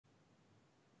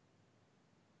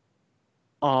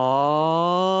All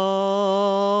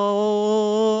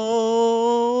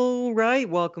right,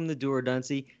 welcome to Dual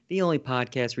Redundancy, the only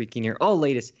podcast where you can hear all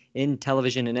latest in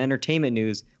television and entertainment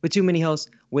news with too many hosts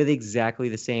with exactly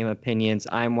the same opinions.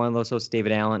 I'm one of those hosts,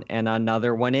 David Allen, and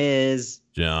another one is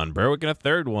John Berwick, and a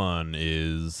third one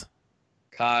is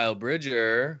Kyle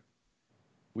Bridger.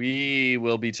 We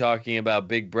will be talking about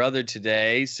Big Brother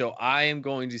today, so I am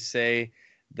going to say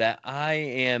that I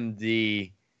am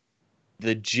the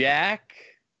Jack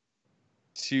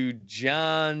to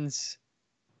John's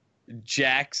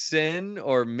Jackson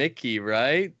or Mickey,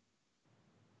 right?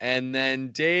 And then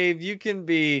Dave, you can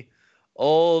be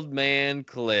Old Man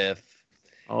Cliff.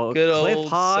 Good Cliff old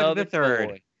Hogg the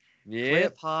Third. Yeah,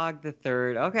 Cliff Hogg the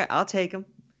Third. Okay, I'll take him.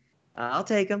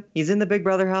 He's in the Big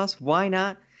Brother house. Why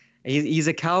not? He's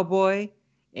a cowboy,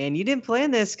 and you didn't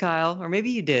plan this, Kyle, or maybe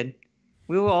you did.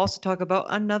 We will also talk about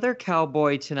another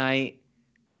cowboy tonight.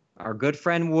 Our good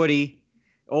friend Woody,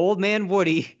 old man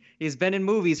Woody. He's been in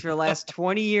movies for the last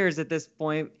 20 years at this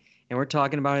point, and we're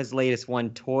talking about his latest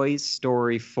one, Toy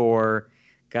Story 4.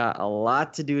 Got a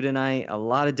lot to do tonight, a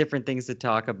lot of different things to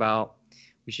talk about.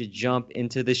 We should jump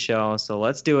into the show, so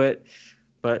let's do it.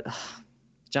 But,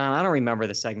 John, I don't remember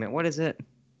the segment. What is it?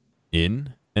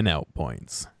 In and Out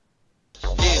Points. In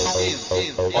or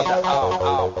the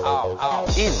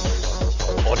out. In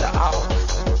or the out.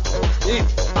 In,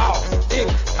 out, in,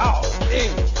 out, in,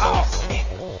 out. In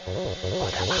or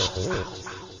the out.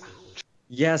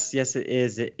 Yes, it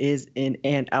is. It is in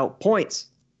and out points.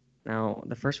 Now,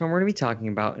 the first one we're going to be talking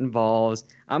about involves,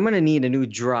 I'm going to need a new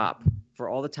drop for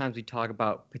all the times we talk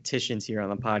about petitions here on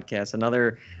the podcast.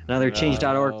 Another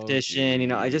change.org petition. You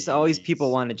know, I just always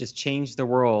people want to just change the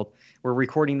world. We're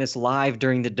recording this live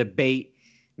during the debate.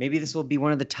 Maybe this will be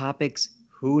one of the topics.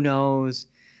 Who knows?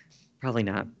 Probably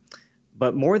not.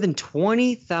 But more than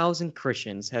 20,000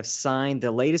 Christians have signed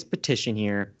the latest petition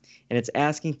here, and it's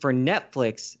asking for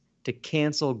Netflix to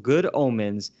cancel Good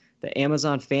Omens, the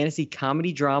Amazon fantasy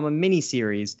comedy drama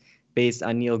miniseries based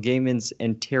on Neil Gaiman's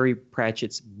and Terry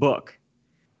Pratchett's book.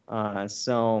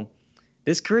 So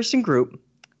this Christian group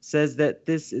says that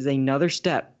this is another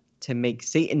step to make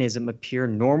Satanism appear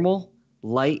normal,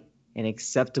 light, and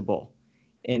acceptable.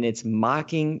 And it's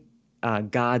mocking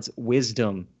God's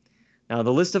wisdom. Now,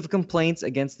 the list of complaints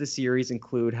against the series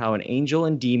include how an angel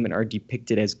and demon are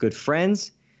depicted as good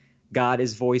friends, God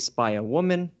is voiced by a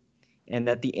woman, and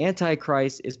that the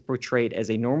Antichrist is portrayed as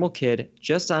a normal kid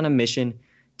just on a mission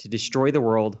to destroy the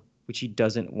world, which he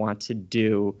doesn't want to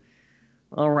do.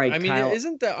 All right, I mean, Kyle.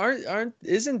 isn't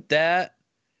that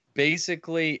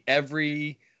basically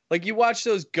every, like, you watch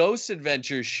those Ghost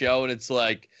Adventures show and it's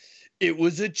like, it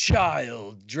was a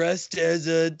child dressed as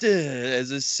a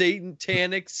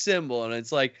satanic symbol, and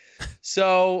it's like,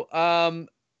 so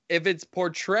if it's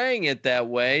portraying it that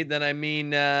way, then I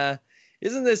mean,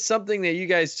 isn't this something that you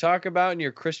guys talk about in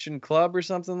your Christian club or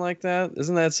something like that?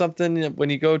 Isn't that something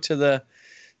when you go to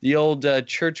the old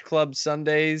church club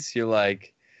Sundays, you're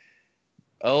like,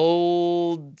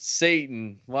 old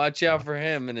Satan, watch out for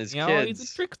him and his kids.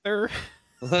 He's a trickster.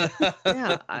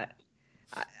 Yeah,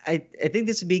 I think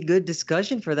this would be good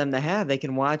discussion for them to have. They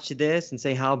can watch this and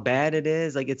say how bad it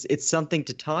is. Like it's something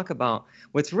to talk about.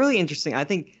 What's really interesting, I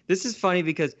think this is funny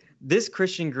because this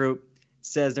Christian group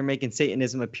says they're making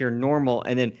Satanism appear normal.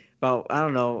 And then about, I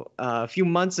don't know, a few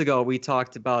months ago, we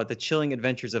talked about the chilling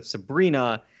adventures of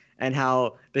Sabrina and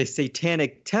how the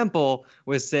Satanic Temple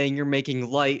was saying you're making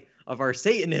light of our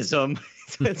Satanism.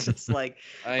 So it's just like,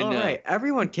 all right,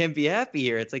 everyone can be happy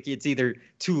here. It's like it's either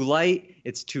too light,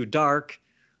 it's too dark.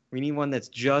 We need one that's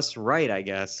just right, I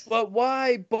guess. But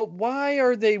why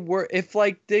are they if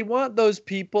like they want those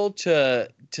people to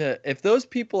if those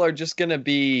people are just going to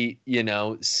be, you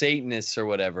know, Satanists or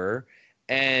whatever,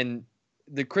 and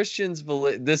the Christians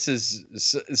this is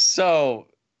so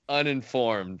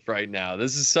uninformed right now.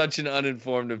 This is such an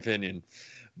uninformed opinion.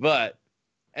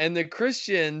 And the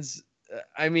Christians,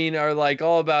 I mean, are like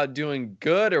all about doing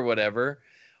good or whatever.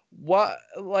 What,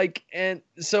 like, and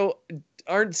so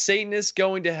aren't Satanists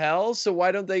going to hell? So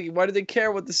why do they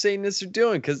care what the Satanists are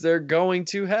doing? Because they're going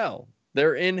to hell.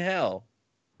 They're in hell.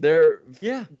 They're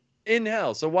in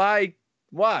hell. So why?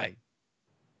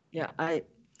 Yeah, I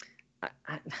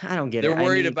don't get it. They're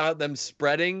worried about them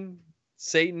spreading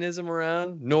Satanism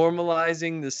around,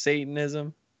 normalizing the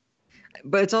Satanism.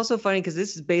 But it's also funny because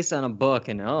this is based on a book,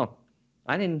 and I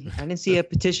didn't see a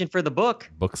petition for the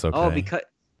book. Book's okay. Oh,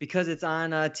 because it's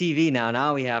on TV now.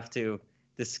 Now we have to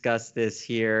discuss this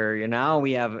here. Now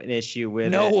we have an issue with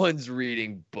No one's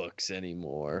reading books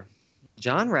anymore.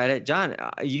 John read it. John,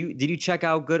 did you check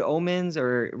out Good Omens,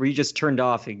 or were you just turned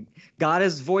off? God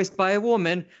is voiced by a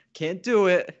woman. Can't do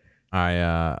it.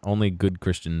 I only good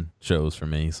Christian shows for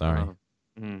me. Sorry.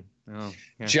 Oh,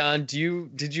 yeah. John,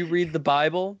 did you read the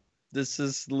Bible? This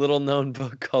is a little known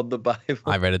book called the Bible.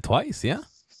 I read it twice. Yeah.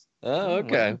 Oh,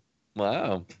 okay.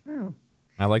 Wow. Oh.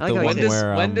 I like I the like how one you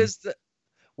where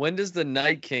When does the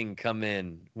Night King come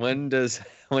in? When does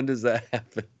that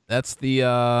happen? that's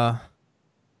the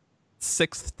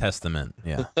Sixth Testament.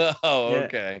 Yeah. Oh, Yeah,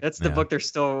 okay. That's the Yeah. book they're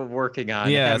still working on.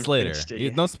 They Yeah, haven't it's later. finished it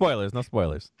yet. No spoilers. No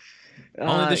spoilers.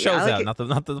 Only the show's I out, like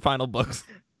not the final books.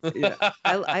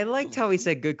 I liked how he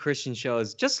said good Christian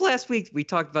shows. Just last week we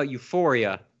talked about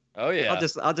Euphoria. Oh yeah.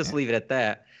 I'll just leave it at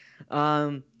that.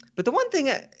 But the one thing,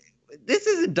 this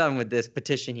isn't done with this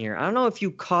petition here. I don't know if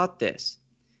you caught this,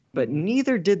 but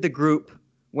neither did the group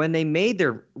when they made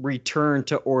their return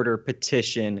to order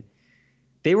petition.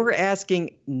 They were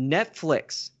asking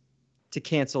Netflix to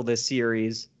cancel this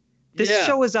series. This Yeah.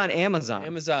 show is on Amazon.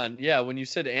 Amazon. Yeah, when you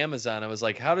said Amazon, I was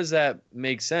like, how does that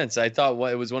make sense? I thought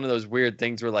it was one of those weird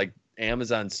things where like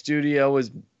Amazon Studio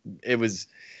was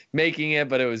making it,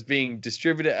 but it was being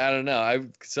distributed. I don't know.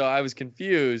 I was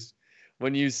confused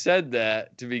when you said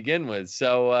that to begin with.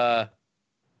 So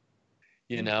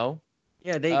you know.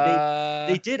 Yeah,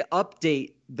 they did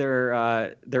update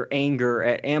their anger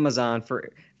at Amazon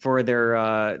for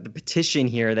their the petition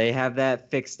here. They have that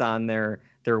fixed on their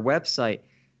website.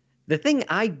 The thing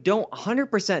I don't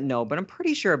 100% know, but I'm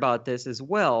pretty sure about this as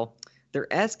well.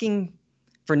 They're asking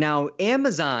for now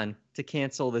Amazon to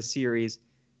cancel the series.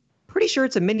 Pretty sure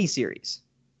it's a mini series.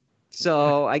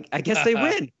 So I guess they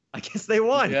win. I guess they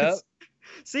won. Yep.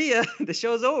 See ya. The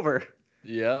show's over.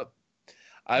 Yep.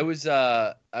 I was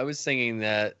thinking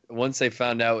that once they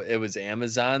found out it was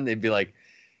Amazon, they'd be like,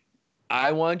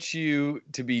 I want you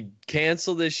to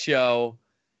cancel this show,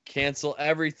 cancel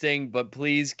everything, but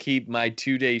please keep my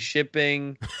 2-day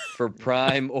shipping for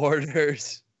Prime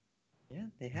orders. Yeah,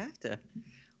 they have to.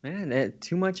 Man,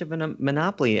 too much of a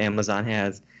monopoly Amazon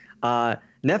has.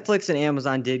 Netflix and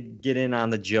Amazon did get in on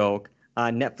the joke.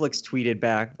 Netflix tweeted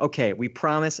back, okay, we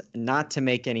promise not to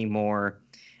make any more.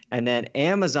 And then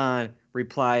Amazon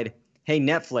replied, hey,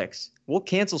 Netflix, we'll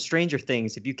cancel Stranger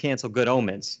Things if you cancel Good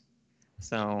Omens.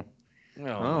 So,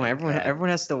 everyone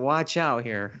has to watch out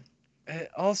here.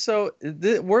 Also,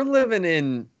 we're living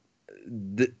in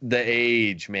the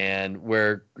age, man,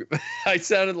 where I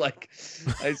sounded like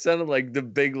the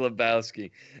Big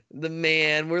Lebowski.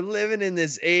 We're living in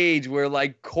this age where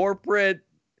like corporate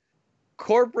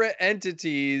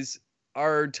entities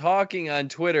are talking on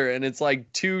Twitter, and it's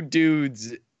like two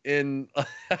dudes in.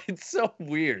 It's so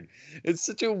weird. It's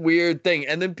such a weird thing,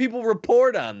 and then people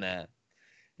report on that.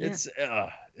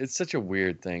 Yeah. It's such a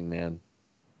weird thing, man.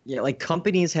 Yeah, like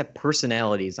companies have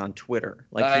personalities on Twitter.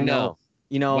 Like I know.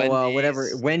 Whatever.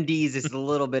 Wendy's is a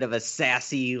little bit of a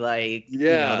sassy, like,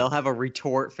 they'll have a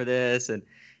retort for this. And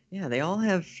yeah, they all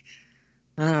have,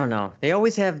 I don't know. They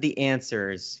always have the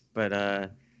answers. But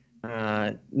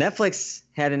Netflix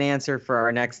had an answer for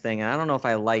our next thing. And I don't know if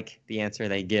I like the answer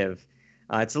they give.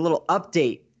 It's a little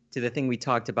update to the thing we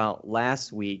talked about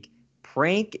last week,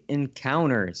 prank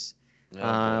encounters.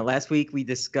 Last week we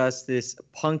discussed this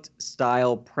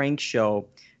punked-style prank show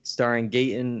starring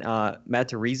Gaten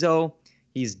Matarizzo.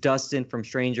 He's Dustin from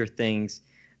Stranger Things.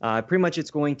 Pretty much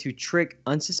it's going to trick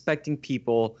unsuspecting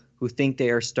people who think they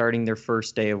are starting their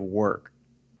first day of work.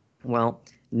 Well,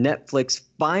 Netflix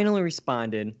finally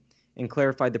responded and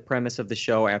clarified the premise of the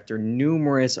show after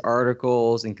numerous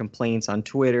articles and complaints on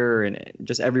Twitter and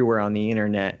just everywhere on the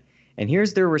internet. And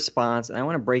here's their response. And I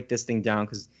want to break this thing down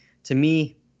because to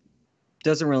me,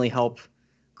 doesn't really help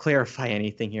clarify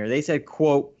anything here. They said,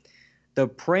 quote, the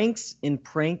pranks in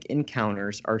prank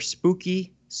encounters are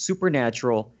spooky,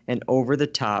 supernatural, and over the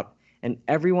top, and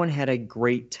everyone had a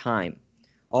great time.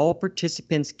 All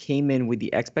participants came in with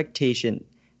the expectation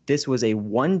this was a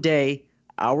one-day,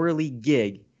 hourly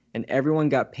gig, and everyone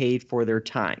got paid for their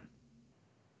time.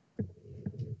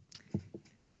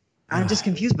 I'm just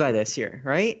confused by this here,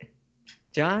 right?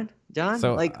 John?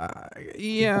 So,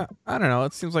 yeah, I don't know.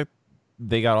 It seems like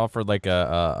they got offered like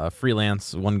a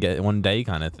freelance one day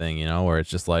kind of thing, where it's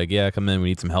just like, yeah, come in, we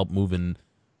need some help moving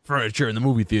furniture in the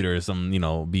movie theater, or some,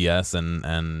 BS,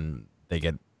 and they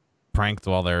get pranked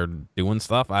while they're doing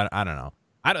stuff. I don't know.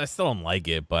 I still don't like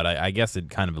it, but I guess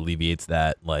it kind of alleviates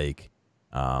that, like,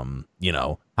 haha,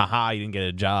 you didn't get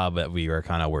a job that we were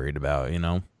kind of worried about,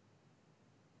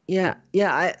 Yeah,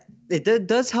 it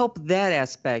does help that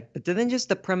aspect, but then just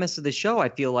the premise of the show, I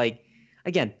feel like,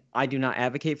 again, I do not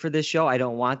advocate for this show. I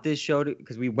don't want this show to,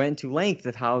 because we went to length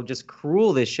of how just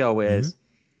cruel this show is.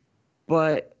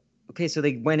 But okay, so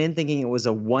they went in thinking it was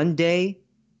a one-day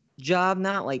job,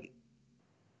 not like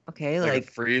Okay, Like a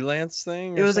like freelance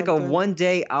thing? it or was like a something?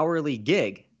 1-day hourly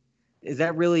gig. Is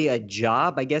that really a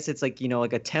job? I guess it's like,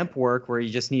 like a temp work where you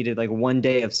just needed like 1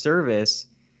 day of service.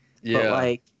 But Yeah.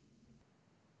 like,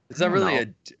 Is I that don't really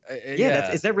know.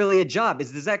 yeah. Is that really a job?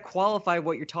 Does that qualify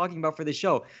what you're talking about for the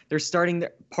show? They're starting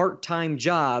their part-time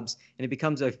jobs and it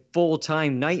becomes a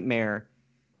full-time nightmare.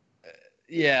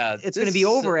 Yeah. It's going to be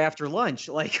over after lunch.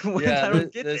 Like, I Yeah,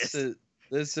 don't get this.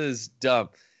 this is dumb.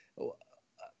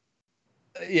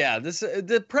 Yeah,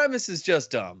 the premise is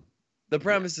just dumb. The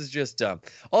premise is just dumb.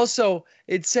 Also,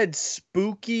 it said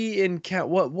spooky and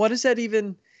what is that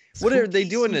even? What are they Spooky,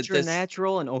 doing at this?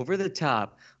 supernatural and over the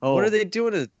top. Oh, What are they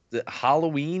doing at the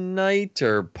Halloween night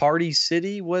or Party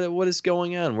City? What is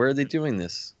going on? Where are they doing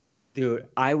this? dude,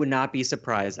 I would not be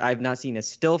surprised. I've not seen a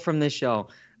still from this show,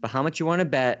 but how much you want to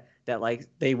bet that like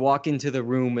they walk into the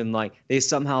room and like they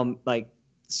somehow like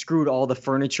screwed all the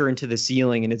furniture into the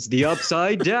ceiling and it's the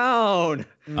upside down.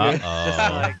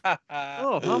 Uh-oh.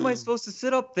 Oh, how am I supposed to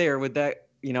sit up there with that?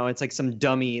 It's like some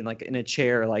dummy like in a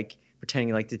chair, like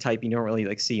pretending like to type. You don't really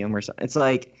like see him or something. It's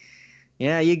like,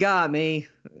 yeah, you got me.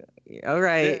 All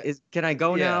right, can I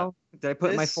go now? Did I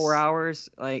put in my 4 hours?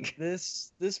 Like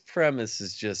this premise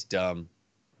is just dumb.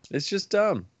 It's just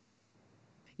dumb.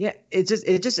 Yeah, it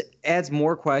just adds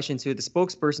more questions to it. The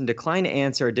spokesperson declined to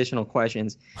answer additional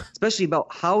questions, especially about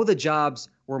how the jobs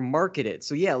were marketed.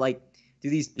 So yeah, like, do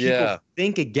these people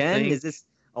think again? Is this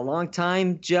a long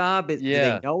time job? Do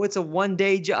they know it's a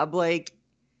 1-day job? Like,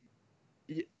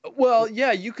 well,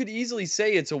 yeah, you could easily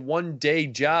say it's a 1-day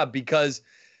job because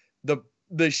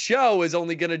the show is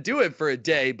only going to do it for a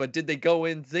day. But did they go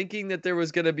in thinking that there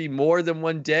was going to be more than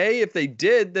 1 day? If they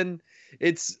did, then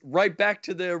it's right back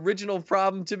to the original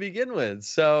problem to begin with.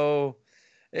 So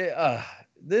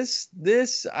this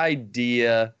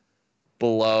idea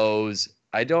blows.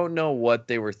 I don't know what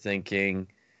they were thinking.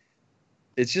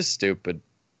 It's just stupid.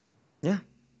 Yeah.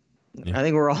 I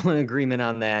think we're all in agreement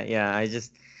on that. Yeah,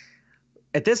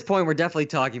 at this point, we're definitely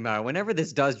talking about it. Whenever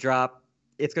this does drop,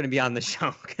 it's going to be on the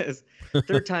show because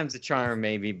third time's the charm,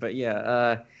 maybe. But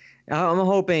yeah, I'm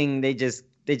hoping they just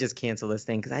cancel this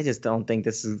thing because I just don't think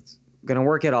this is going to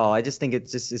work at all. I just think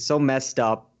it's so messed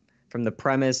up from the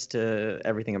premise to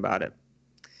everything about it.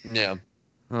 Yeah.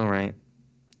 All right.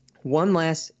 One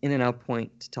last in and out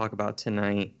point to talk about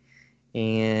tonight,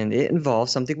 and it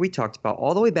involves something we talked about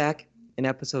all the way back in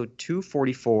episode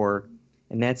 244,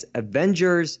 and that's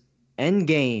Avengers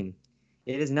Endgame.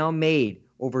 It has now made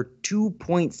over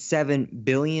 $2.7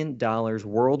 billion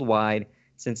worldwide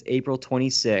since April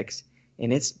 26,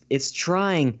 and it's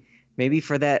trying maybe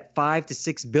for that 5 to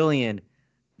 6 billion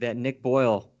that Nick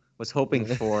Boyle was hoping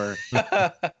for,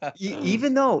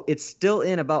 even though it's still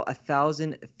in about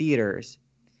 1,000 theaters.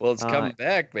 Well, it's coming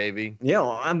back, baby. Yeah,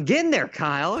 well, I'm getting there,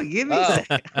 Kyle. Give me a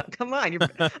second. Come on,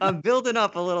 I'm building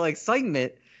up a little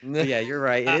excitement. But yeah, you're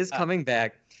right. It is coming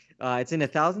back. It's in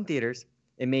 1,000 theaters.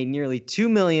 It made nearly 2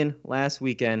 million last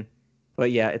weekend. But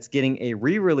yeah, it's getting a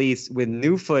re-release with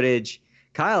new footage.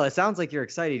 Kyle, it sounds like you're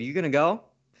excited. Are you gonna go?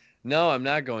 No, I'm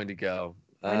not going to go.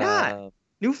 Why not?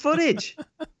 New footage.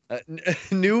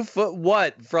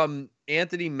 What from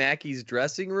Anthony Mackie's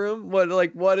dressing room? What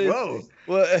is? Whoa!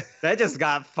 What? That just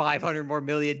got $500 more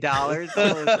million.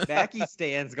 Those Mackie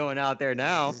stands going out there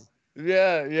now.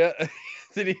 Yeah.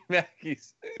 Anthony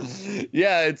Mackie's.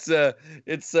 Yeah, it's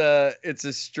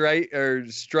a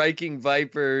Striking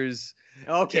Vipers.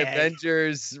 Okay.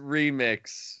 Avengers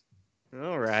remix.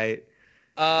 All right.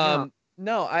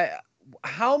 No,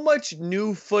 how much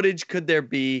new footage could there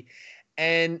be?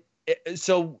 And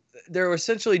so they're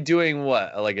essentially doing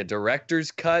what, like a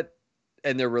director's cut,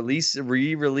 and they're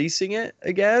re-releasing it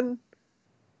again?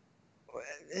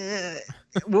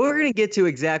 We're going to get to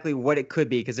exactly what it could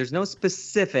be because there's no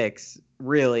specifics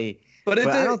really. But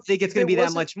I don't think it's going to be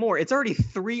that much more. It's already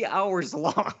 3 hours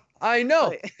long. I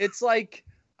know. It's like,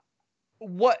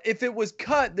 what if it was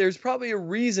cut? There's probably a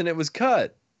reason it was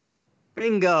cut.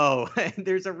 Bingo.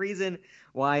 There's a reason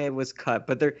why it was cut.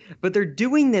 But they're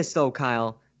doing this though,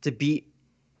 Kyle, to beat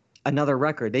another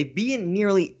record. They've beaten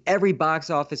nearly every box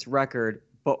office record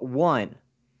but one,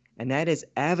 and that is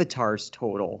Avatar's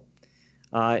total.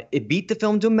 It beat the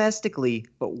film domestically,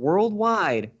 but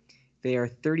worldwide, they are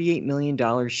 $38 million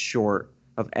short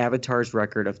of Avatar's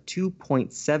record of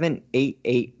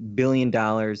 $2.788 billion.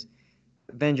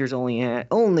 Avengers only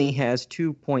has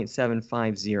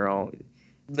 2.750.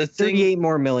 The 38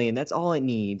 more million. That's all it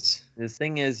needs. The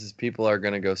thing is people are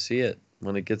going to go see it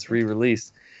when it gets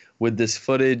re-released with this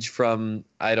footage from,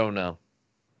 I don't know.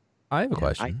 I have a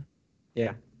question.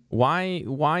 Yeah.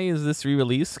 Why is this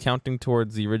re-release counting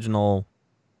towards the original,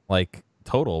 like,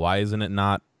 total? Why isn't it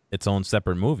not its own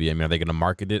separate movie? I mean, are they going to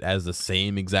market it as the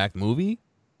same exact movie?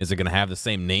 Is it going to have the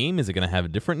same name? Is it going to have a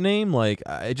different name? Like,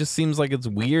 it just seems like it's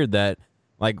weird that,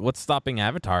 like, what's stopping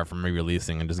Avatar from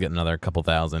re-releasing and just getting another couple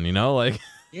thousand, you know? Like,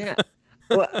 Yeah.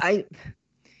 Well,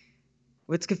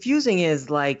 what's confusing is,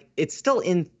 like, it's still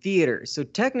in theaters. So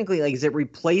technically, like, is it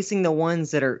replacing the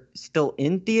ones that are still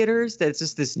in theaters? That's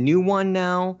just this new one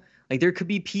now? Like, there could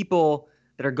be people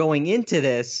that are going into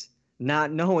this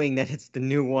not knowing that it's the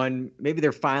new one. Maybe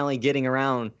they're finally getting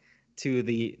around to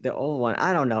the old one.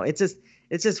 I don't know. It's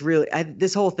just really,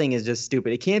 this whole thing is just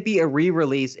stupid. It can't be a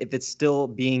re-release if it's still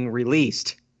being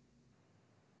released.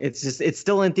 It's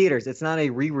still in theaters. It's not a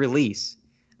re-release.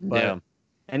 But Yeah.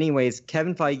 anyways,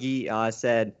 Kevin Feige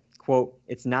said, quote,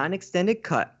 "It's not an extended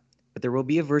cut, but there will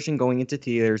be a version going into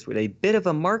theaters with a bit of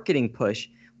a marketing push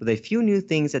with a few new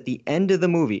things at the end of the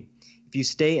movie. If you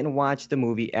stay and watch the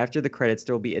movie after the credits,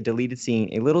 there will be a deleted scene,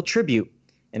 a little tribute,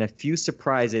 and a few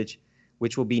surprises,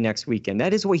 which will be next weekend."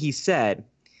 That is what he said.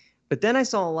 But then I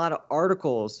saw a lot of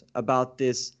articles about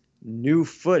this new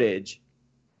footage,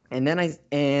 and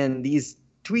these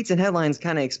tweets and headlines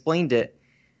kind of explained it,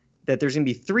 that there's going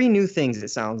to be 3 new things, it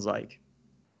sounds like.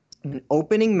 An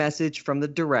opening message from the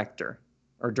director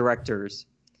or directors,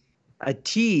 a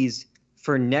tease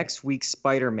for next week's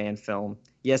Spider-Man film.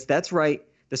 Yes, that's right.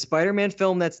 The Spider-Man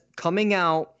film that's coming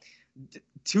out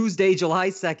Tuesday, July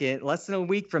 2nd, less than a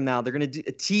week from now. They're going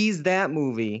to tease that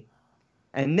movie.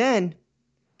 And then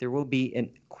there will be an,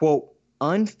 quote,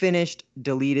 unfinished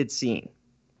deleted scene.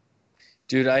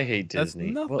 Dude, I hate That's Disney.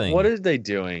 nothing. What are they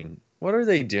doing? What are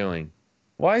they doing?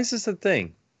 Why is this a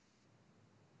thing?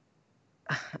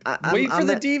 Wait for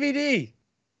the DVD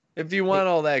if you want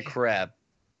all that crap.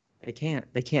 They can't.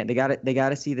 They got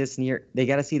to see this they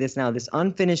got to see this now. This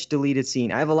unfinished deleted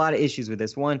scene. I have a lot of issues with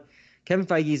this. One, Kevin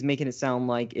Feige is making it sound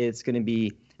like it's going to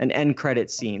be an end credit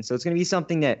scene. So it's going to be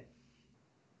something that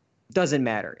doesn't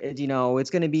matter. It's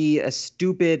going to be a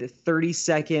stupid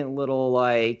 30-second little,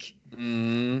 like,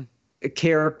 a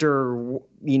character,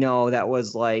 that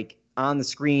was, like, on the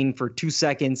screen for 2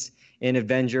 seconds in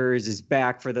Avengers is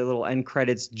back for the little end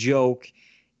credits joke.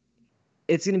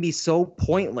 It's going to be so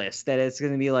pointless that it's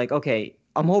going to be like, okay,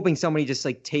 I'm hoping somebody just,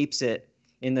 like, tapes it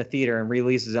in the theater and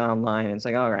releases it online. And it's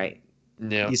like, all right,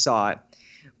 Yeah. you saw it.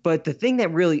 But the thing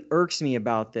that really irks me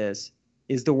about this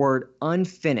is the word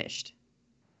unfinished.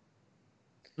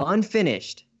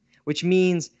 Unfinished, which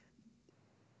means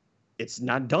it's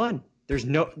not done.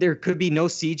 There could be no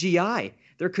CGI.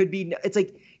 There could be it's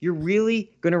like, you're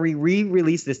really going to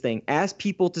re-release this thing, ask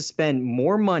people to spend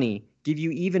more money, give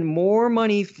you even more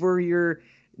money for your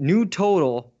new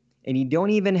total, and you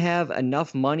don't even have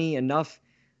enough money, enough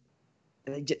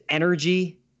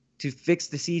energy to fix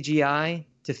the CGI,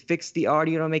 to fix the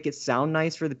audio, to make it sound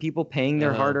nice for the people paying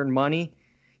their hard-earned money.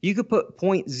 You could put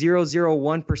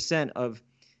 0.001% of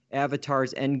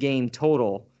Avatar's endgame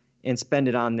total and spend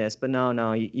it on this, but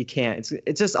no, you can't.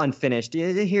 It's just unfinished.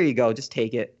 Here you go, just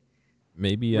take it.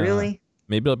 maybe Really?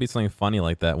 maybe it'll be something funny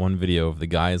like that one video of the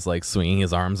guy's, like, swinging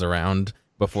his arms around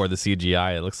before the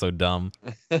CGI. It looks so dumb.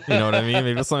 You know what I mean?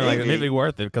 Maybe something like that. Maybe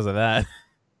worth it because of that.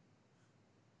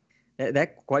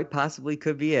 That quite possibly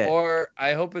could be it. Or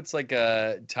I hope it's like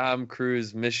a Tom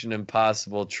Cruise Mission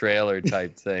Impossible trailer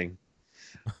type thing.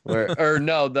 Or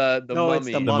no, the No, mummy.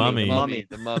 it's the mummy.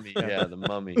 The mummy. Yeah, the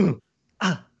mummy.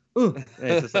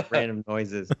 It's just like random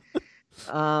noises.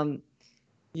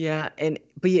 Yeah,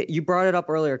 but you brought it up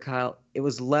earlier, Kyle. It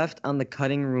was left on the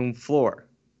cutting room floor,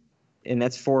 and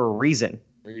that's for a reason.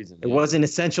 It wasn't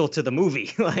essential to the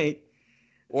movie, like.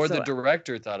 Or So- the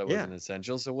director thought it Yeah. wasn't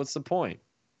essential. So what's the point?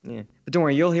 Yeah, but don't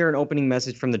worry, you'll hear an opening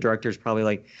message from the directors, probably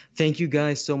like, "Thank you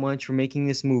guys so much for making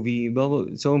this movie. Blah blah,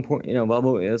 it's so important, blah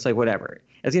blah." It's like whatever.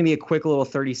 It's gonna be a quick little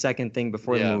 30-second thing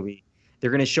before the Yeah. movie.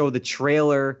 They're gonna show the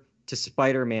trailer to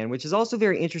Spider-Man, which is also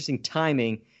very interesting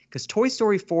timing because Toy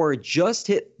Story 4 just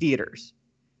hit theaters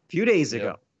a few days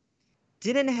ago.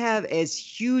 Didn't have as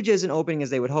huge as an opening as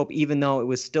they would hope, even though it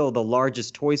was still the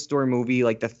largest Toy Story movie,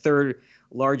 like the 3rd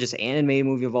largest animated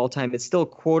movie of all time. It's still,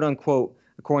 quote unquote,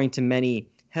 according to many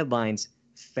headlines,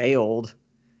 failed,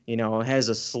 has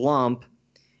a slump.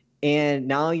 And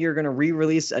now you're going to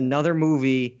re-release another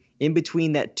movie in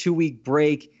between that 2-week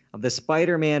break of the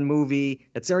Spider-Man movie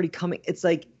that's already coming. It's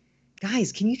like,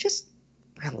 guys, can you just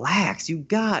relax? You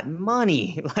got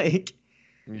money. Like,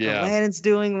 Yeah. Aladdin's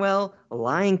doing well.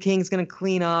 Lion King's going to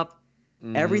clean up.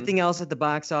 Mhm. Everything else at the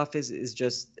box office is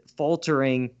just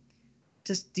faltering.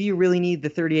 Just, do you really need the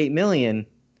 $38 million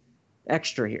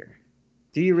extra here?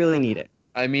 Do you really need it?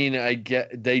 I mean, I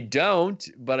get they don't,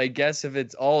 but I guess if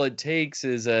it's all it takes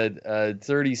is a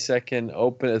 30-second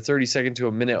open, a 30-second to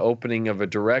a minute opening of a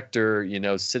director,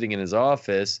 sitting in his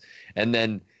office, and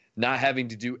then not having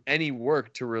to do any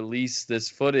work to release this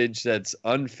footage that's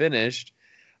unfinished,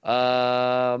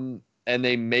 and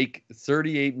they make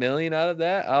 38 million out of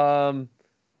that.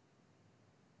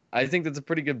 I think that's a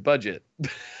pretty good budget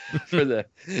for the,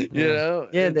 Yeah,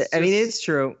 I mean, it's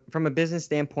true. From a business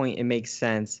standpoint, it makes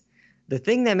sense. The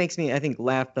thing that makes me, I think,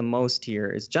 laugh the most here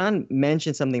is John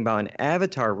mentioned something about an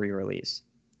Avatar re-release.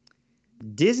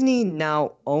 Disney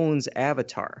now owns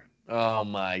Avatar. Oh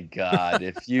my God!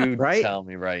 If you Right? tell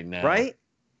me right now, Right?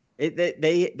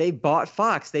 They bought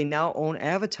Fox. They now own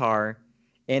Avatar,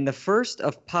 and the first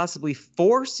of possibly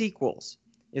 4 sequels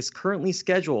is currently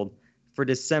scheduled for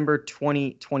December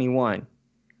 2021.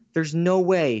 There's no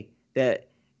way that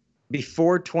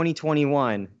before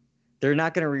 2021 they're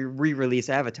not going to re-release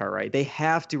Avatar, right? They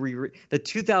have to the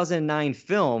 2009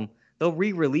 film. They'll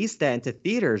re-release that into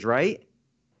theaters, right?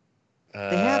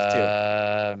 They have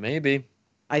to. Maybe.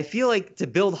 I feel like to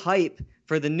build hype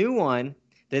for the new one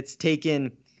that's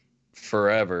taken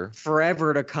forever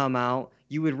to come out,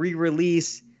 you would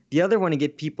re-release the other one to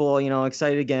get people,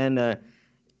 excited again.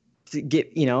 To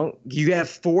get, you have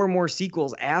 4 more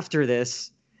sequels after this.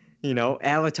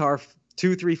 Avatar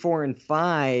 2, 3, 4, and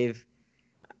 5.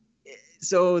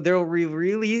 So they'll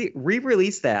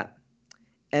re-release that.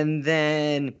 And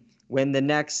then when the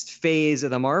next phase of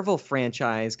the Marvel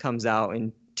franchise comes out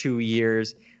in 2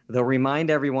 years, they'll remind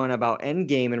everyone about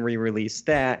Endgame and re-release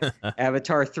that.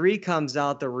 Avatar 3 comes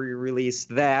out, they'll re-release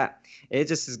that. It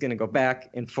just is going to go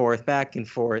back and forth.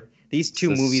 These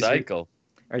two movies are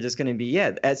just going to be,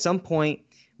 at some point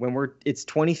when it's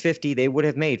 2050, they would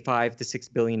have made $5 to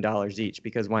 $6 billion each,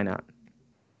 because why not?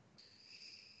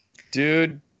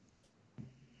 Dude,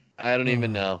 I don't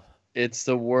even know. It's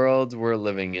the world we're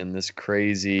living in, this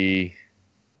crazy.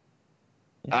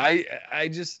 I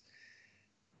just,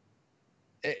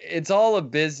 it's all a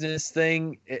business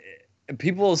thing.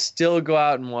 People will still go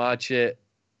out and watch it.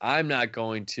 I'm not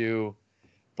going to,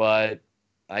 but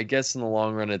I guess in the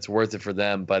long run it's worth it for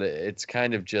them, but it's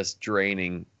kind of just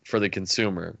draining for the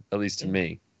consumer, at least to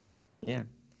me. Yeah.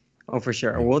 Oh, for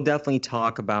sure. We'll definitely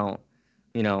talk about,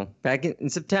 back in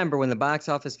September when the box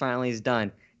office finally is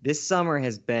done. This summer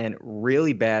has been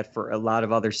really bad for a lot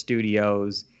of other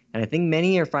studios, and I think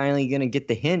many are finally going to get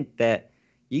the hint that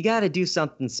you got to do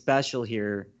something special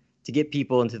here to get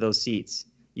people into those seats.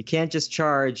 You can't just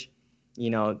charge,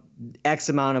 X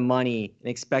amount of money and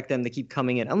expect them to keep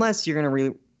coming in, unless you're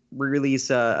going to release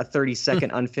a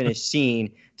 30-second unfinished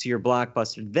scene to your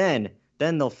blockbuster. Then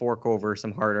they'll fork over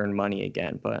some hard-earned money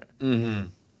again. But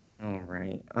All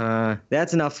right,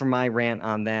 that's enough for my rant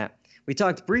on that. We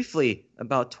talked briefly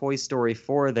about Toy Story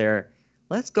 4 there.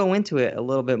 Let's go into it a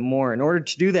little bit more. In order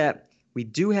to do that, we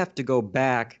do have to go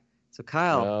back. So,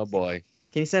 Kyle. Oh, boy.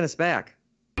 Can you send us back?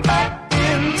 Back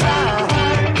in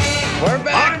time. We're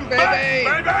back, baby!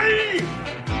 Baby!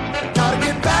 Gotta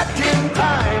get back in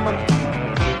time.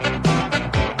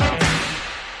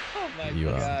 Oh, my You,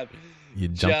 God. You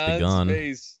jumped John's the gun.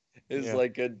 face is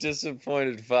like a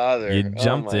disappointed father. You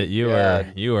jumped it. You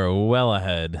were well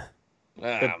ahead.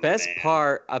 The best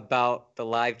part about the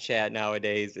live chat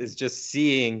nowadays is just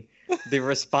seeing the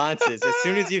responses. As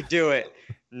soon as you do it,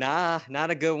 nah, not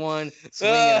a good one.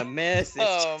 Swing and a miss.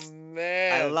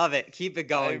 Man. I love it. Keep it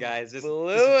going, guys. Just it.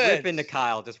 rip into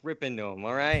Kyle. Just rip into him,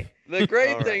 all right? The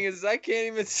great thing is I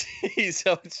can't even see,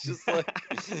 so it's just like,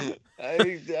 I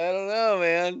don't know,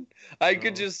 man. I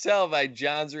could just tell by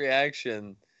John's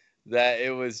reaction that it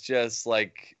was just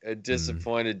like a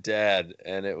disappointed dad,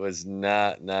 and it was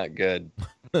not good.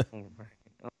 All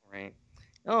right.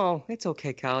 Oh, it's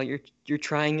okay, Kyle. You're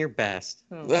trying your best.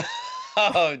 Oh,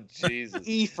 Oh, Jesus.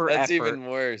 E for That's effort. even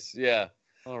worse. Yeah.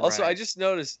 All Also, right. I just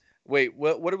noticed. Wait,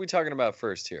 what are we talking about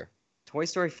first here? Toy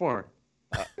Story 4.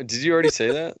 Did you already say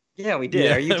that? Yeah, we did.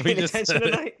 Yeah, Are you we paying just attention said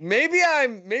it. Uh, tonight? Maybe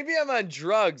I'm on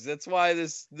drugs. That's why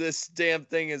this damn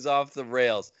thing is off the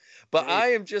rails. But I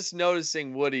am just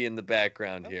noticing Woody in the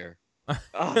background here.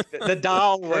 Oh, the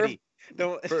doll Woody.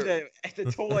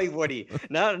 The toy Woody.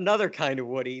 Not another kind of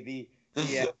Woody.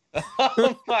 Yeah.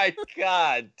 Oh my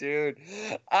God, dude!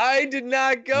 I did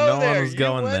not go No there. one was You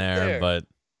going went there, but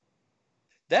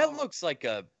that looks like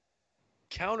a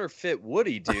counterfeit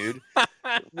Woody, dude.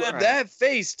 Right. That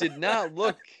face did not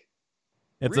look.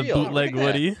 it's Real. a bootleg Look at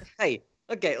that. Woody. Hey,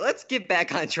 okay, let's get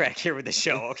back on track here with the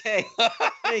show, okay?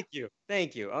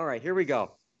 Thank you. All right, here we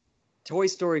go. Toy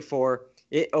Story 4,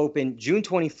 it opened June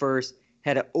 21st,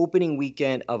 had an opening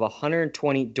weekend of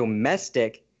 120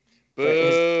 domestic.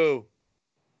 Boo!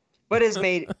 but has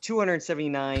made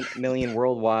 279 million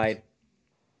worldwide.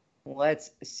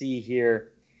 Let's see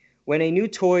here. When a new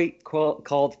toy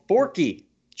called Forky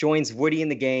joins Woody and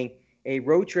the gang, a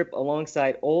road trip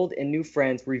alongside old and new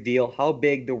friends reveal how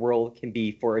big the world can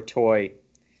be for a toy.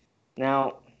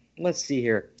 Now, let's see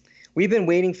here. We've been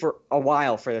waiting for a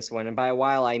while for this one, and by a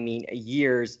while I mean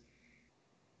years.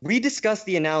 We discussed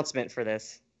the announcement for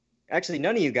this. Actually,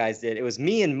 none of you guys did. It was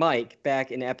me and Mike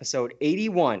back in episode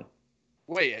 81.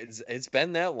 Wait, it's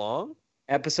been that long?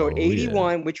 Episode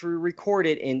 81, which we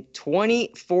recorded in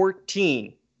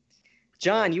 2014.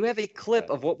 John, you have a clip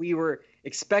of what we were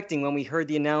expecting when we heard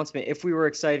the announcement, if we were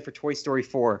excited for Toy Story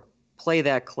 4. Play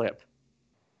that clip.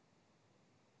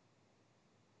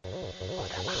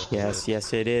 Yes,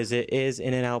 it is. It is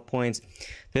In and Out points.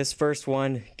 This first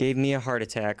one gave me a heart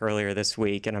attack earlier this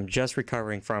week, and I'm just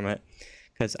recovering from it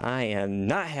because I am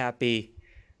not happy,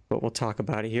 but we'll talk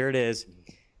about it. Here it is.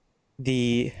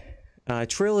 The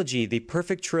trilogy, the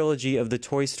perfect trilogy of the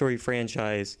Toy Story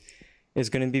franchise is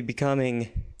going to be becoming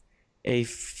a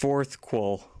fourth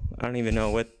quel. I don't even know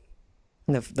what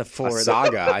the fourth. A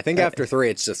saga. I think after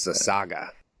 3, it's just a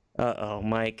saga. Uh-oh,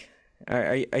 Mike.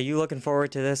 Are you looking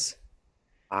forward to this?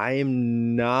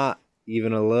 I'm not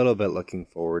even a little bit looking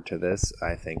forward to this.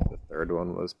 I think the third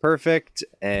one was perfect,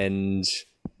 and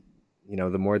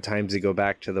the more times you go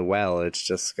back to the well, it's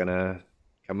just gonna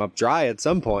come up dry at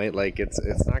some point. Like it's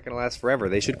not gonna last forever.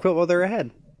 They should quit while they're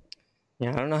ahead.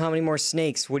 Yeah, I don't know how many more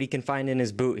snakes Woody can find in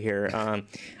his boot here.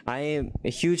 I am a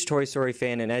huge Toy Story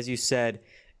fan, and as you said,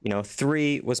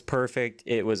 3 was perfect.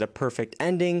 It was a perfect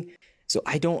ending. So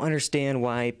I don't understand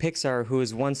why Pixar, who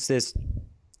is once this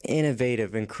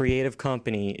innovative and creative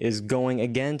company, is going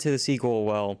again to the sequel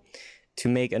well to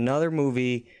make another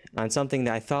movie on something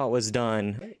that I thought was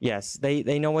done. Yes,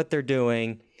 they know what they're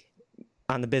doing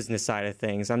on the business side of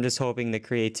things. I'm just hoping the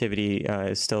creativity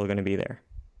is still going to be there.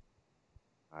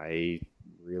 I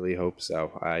really hope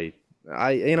so. I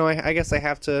guess I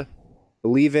have to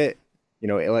believe it.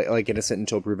 Like innocent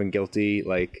until proven guilty.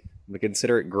 Like I'm gonna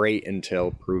consider it great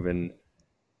until proven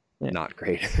not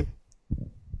great.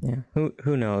 Yeah,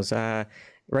 who knows? Right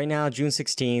now, June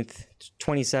 16th,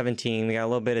 2017, we got a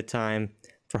little bit of time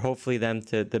for hopefully them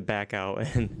to back out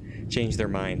and change their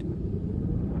mind.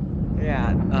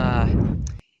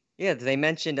 Yeah, they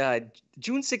mentioned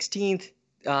June 16th,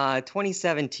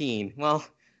 2017. Well,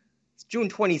 it's June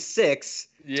 26th,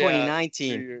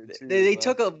 2019. They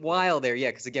took a while there,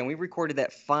 because again, we recorded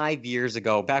that 5 years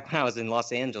ago, back when I was in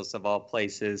Los Angeles, of all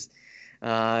places.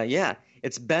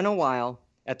 It's been a while.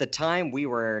 At the time, we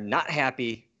were not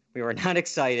happy. We were not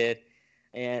excited.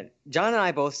 And John and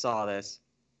I both saw this.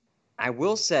 I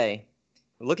will say,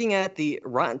 looking at the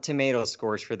Rotten Tomatoes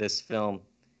scores for this film,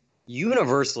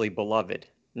 universally beloved.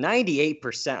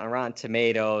 98% on Rotten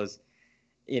Tomatoes.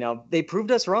 They proved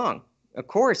us wrong. Of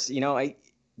course,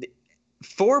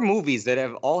 4 movies that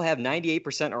all have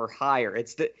 98% or higher.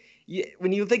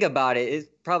 When you think about it, it's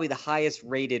probably the highest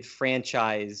rated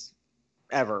franchise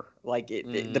ever.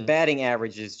 The batting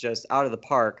average is just out of the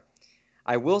park.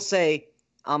 I will say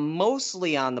I'm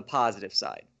mostly on the positive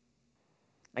side.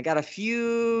 I got a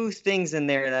few things in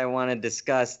there that I want to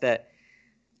discuss that,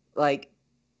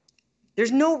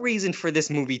 there's no reason for this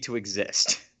movie to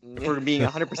exist, for being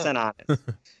 100% honest.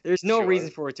 There's no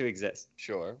reason for it to exist.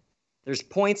 Sure. There's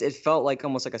points it felt like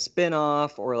almost like a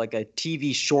spin-off or like a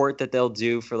TV short that they'll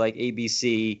do for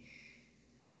ABC.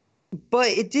 But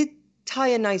it did tie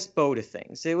a nice bow to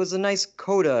things. It was a nice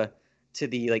coda to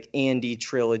the Andy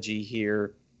trilogy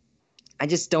here. I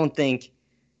just don't think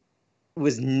it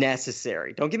was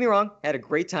necessary. Don't get me wrong, I had a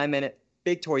great time in it.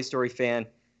 Big Toy Story fan.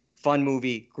 Fun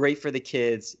movie, great for the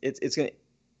kids. It's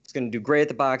gonna do great at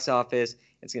the box office.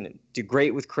 It's gonna do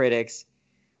great with critics.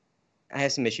 I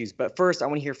have some issues, but first I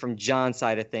want to hear from John's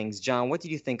side of things. John, what did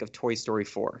you think of Toy Story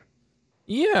 4?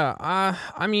 Yeah,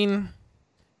 I mean,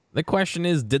 the question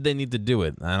is, did they need to do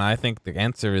it? And I think the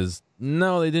answer is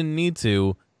no, they didn't need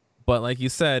to. But like you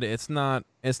said, it's not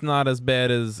as bad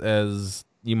as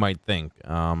you might think.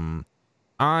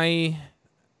 I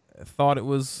thought it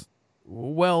was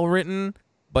well written,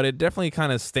 but it definitely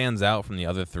kind of stands out from the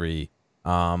other 3.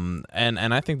 And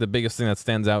I think the biggest thing that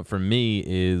stands out for me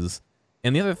is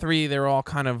in the other 3, they're all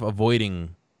kind of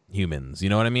avoiding humans. You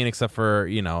know what I mean? Except for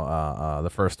the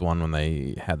first one when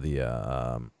they had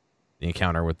the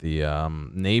encounter with the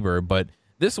neighbor. But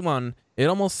this one, it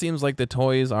almost seems like the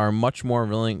toys are much more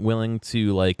willing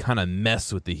to kind of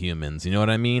mess with the humans. You know what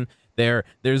I mean? They're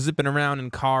zipping around in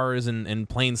cars and in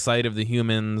plain sight of the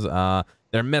humans.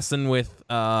 They're messing with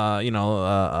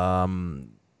someone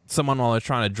while they're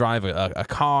trying to drive a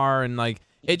car, and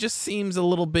it just seems a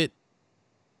little bit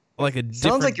like a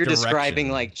Sounds like different you're describing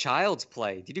direction. like Child's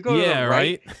Play. Did you go to Yeah, the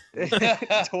right.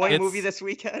 toy It's- movie this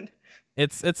weekend?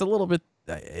 It's a little bit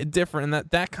different, and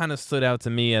that kind of stood out to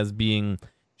me as being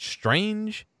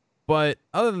strange. But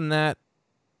other than that,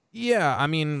 yeah, I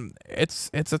mean, it's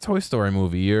a Toy Story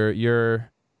movie. You're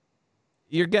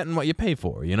getting what you pay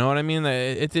for. You know what I mean?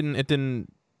 It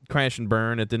didn't crash and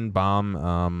burn. It didn't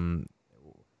bomb.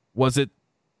 Was it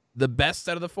the best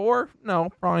out of the four? No,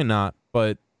 probably not.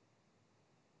 But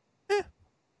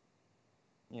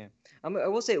Yeah, I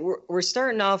will say we're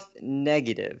starting off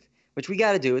negative, which we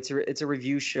got to do. It's a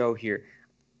review show here.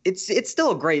 It's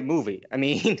still a great movie. I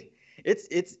mean, it's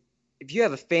if you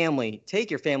have a family, take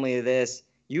your family to this.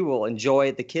 You will enjoy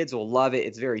it. The kids will love it.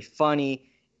 It's very funny.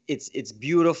 It's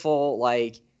beautiful.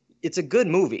 Like, it's a good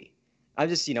movie.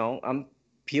 I'm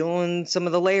peeling some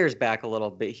of the layers back a little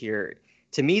bit here.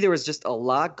 To me, there was just a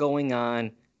lot going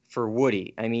on for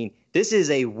Woody. I mean, this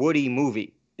is a Woody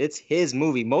movie. It's his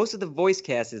movie. Most of the voice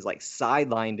cast is like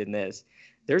sidelined in this.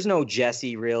 There's no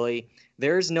Jesse really.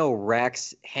 There's no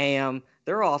Rex, Ham.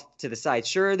 They're off to the side.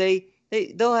 Sure,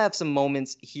 they'll have some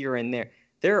moments here and there.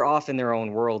 They're off in their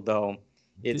own world though.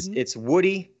 It's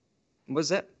Woody. What was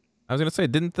that? I was gonna say,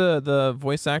 didn't the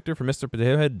voice actor for Mr.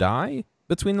 Potato Head die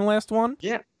between the last one?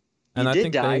 Yeah. And I He did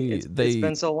think die. they It's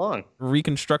been so long.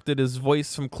 reconstructed his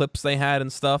voice from clips they had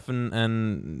and stuff,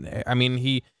 and I mean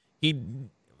he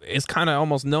is kind of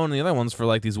almost known in the other ones for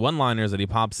like these one-liners that he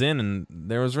pops in, and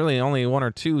there was really only one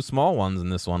or two small ones in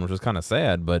this one, which was kind of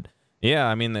sad. But yeah,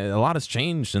 I mean, a lot has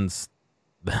changed since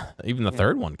even the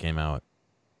third one came out.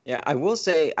 Yeah, I will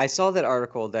say I saw that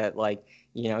article that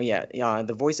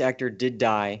the voice actor did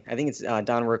die. I think it's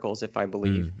Don Rickles, if I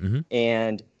believe. Mm-hmm.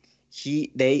 And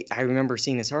I remember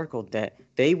seeing this article that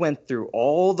they went through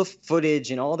all the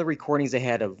footage and all the recordings they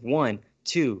had of 1,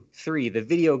 2, 3, the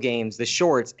video games, the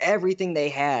shorts, everything they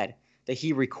had that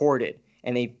he recorded,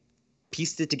 and they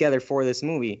pieced it together for this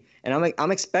movie. And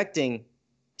I'm expecting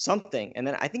something, and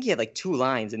then I think he had like 2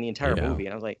 lines in the entire movie,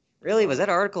 and I was like, really, was that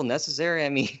article necessary? I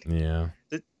mean, yeah.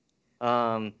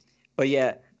 But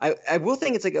yeah, I will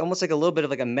think it's like almost like a little bit of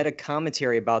like a meta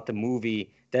commentary about the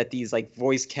movie that this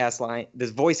voice cast is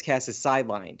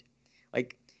sidelined,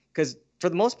 like, because for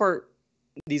the most part,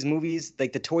 these movies,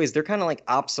 like the toys, they're kind of like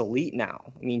obsolete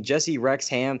now. I mean, Jesse, Rex,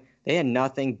 Ham, they had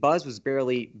nothing. Buzz was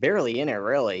barely in it,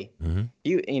 really.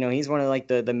 Mm-hmm. He's one of like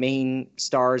the main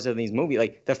stars of these movies.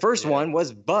 Like the first one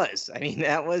was Buzz. I mean,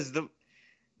 that was the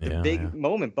big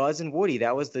moment. Buzz and Woody,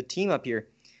 that was the team up here.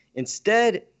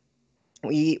 Instead,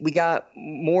 we got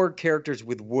more characters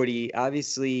with Woody.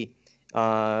 Obviously,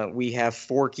 we have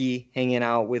Forky hanging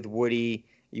out with Woody.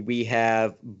 We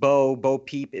have Bo. Bo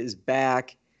Peep is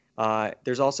back.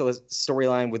 There's also a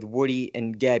storyline with Woody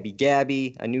and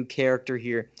Gabby, a new character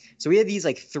here. So we had these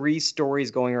like 3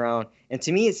 stories going around, and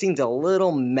to me it seems a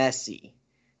little messy.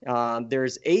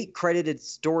 There's 8 credited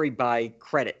story by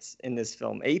credits in this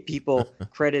film. 8 people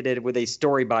credited with a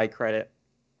story by credit,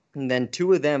 and then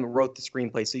 2 of them wrote the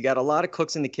screenplay. So you got a lot of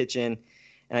cooks in the kitchen.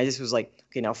 And I just was like,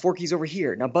 okay, now Forky's over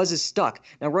here. Now Buzz is stuck.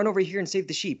 Now run over here and save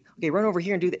the sheep. Okay, run over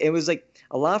here and do that. It was like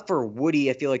a lot for Woody,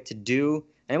 I feel like, to do.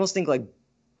 I almost think like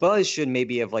Buzz should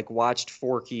maybe have like watched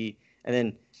Forky,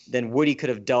 and then Woody could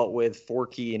have dealt with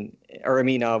Forky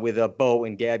with Bo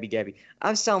and Gabby.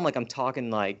 I sound like I'm talking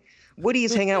like Woody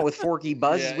is hanging out with Forky,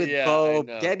 Buzz is with Bo,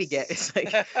 Gabby. It's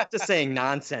like just saying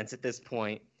nonsense at this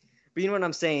point. But you know what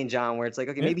I'm saying, John? Where it's like,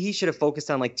 okay, maybe he should have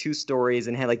focused on like 2 stories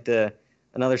and had like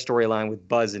another storyline with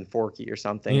Buzz and Forky or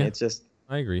something. Yeah, it's just,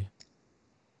 I agree.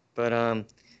 But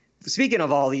speaking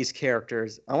of all these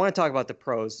characters, I want to talk about the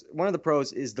pros. One of the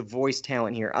pros is the voice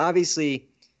talent here. Obviously,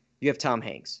 you have Tom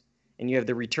Hanks, and you have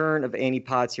the return of Annie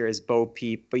Potts here as Bo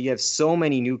Peep, but you have so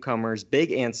many newcomers,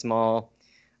 big and small.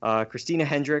 Christina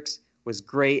Hendricks was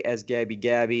great as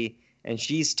Gabby, and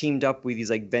she's teamed up with these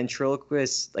like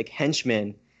ventriloquist like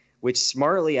henchmen, which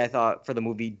smartly, I thought, for the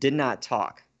movie did not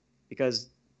talk, because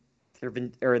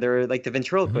they're like the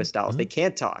ventriloquist dolls. They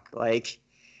can't talk.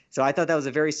 So I thought that was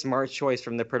a very smart choice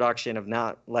from the production of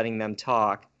not letting them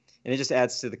talk, and it just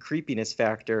adds to the creepiness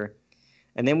factor.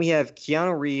 And then we have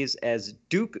Keanu Reeves as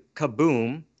Duke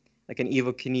Kaboom, like an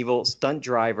Evel Knievel stunt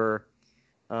driver.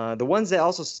 The ones that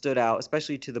also stood out,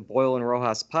 especially to the Boyle and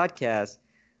Rojas podcast,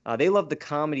 they loved the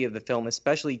comedy of the film,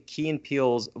 especially Key and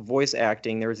Peele's voice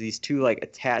acting. There was these 2 like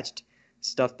attached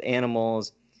stuffed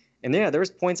animals. And yeah, there was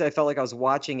points I felt like I was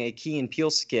watching a Key and Peele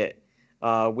skit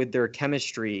with their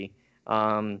chemistry.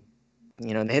 They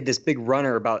had this big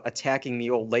runner about attacking the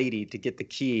old lady to get the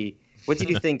key. What did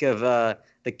you think of the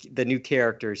new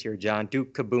characters here, John?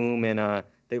 Duke Kaboom and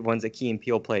the ones that Key and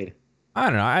Peele played? I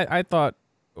don't know. I thought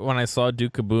when I saw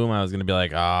Duke Kaboom, I was gonna be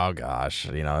like, oh gosh,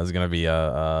 it's gonna be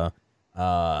a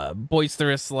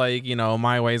boisterous, like,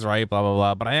 my way's right, blah blah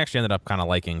blah. But I actually ended up kind of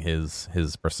liking his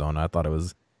persona. I thought it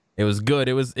was good.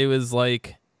 It was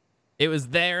like, it was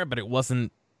there, but it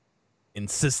wasn't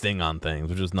insisting on things,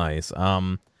 which was nice.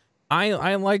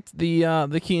 I liked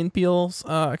the Key and Peele's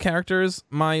characters.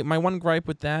 My one gripe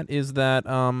with that is that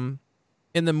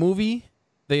in the movie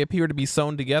they appear to be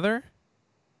sewn together,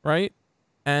 right?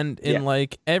 And in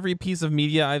like every piece of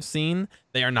media I've seen,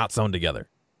 they are not sewn together.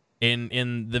 In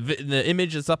the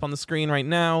image that's up on the screen right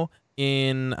now,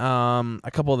 in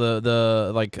a couple of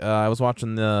I was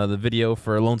watching the video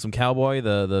for Lonesome Cowboy,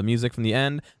 the music from the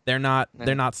end, they're not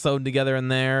sewn together in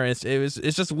there. It's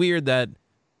just weird that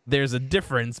there's a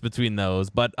difference between those,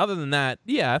 but other than that,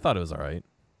 yeah, I thought it was all right.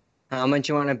 How much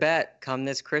you want to bet? Come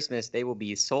this Christmas, they will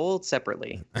be sold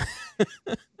separately.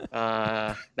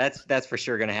 That's for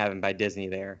sure going to happen by Disney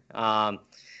there. But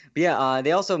yeah,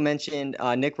 they also mentioned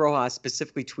Nick Rojas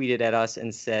specifically tweeted at us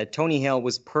and said Tony Hale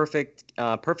was perfect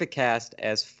cast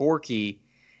as Forky,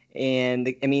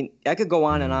 and I mean I could go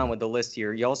on and on with the list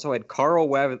here. You also had Carl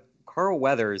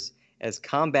Weathers as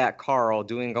Combat Carl,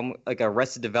 doing like a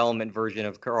Arrested Development version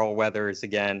of Carl Weathers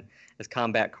again as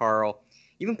Combat Carl.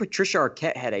 Even Patricia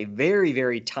Arquette had a very,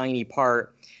 very tiny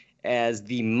part as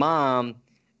the mom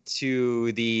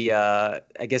to the,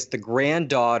 I guess, the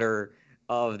granddaughter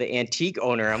of the antique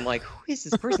owner. I'm like, who is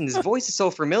this person? This voice is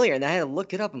so familiar. And I had to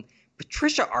look it up.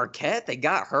 Patricia Arquette, they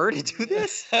got her to do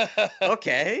this?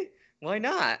 Okay, why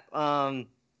not?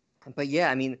 But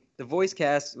yeah, I mean, the voice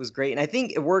cast was great. And I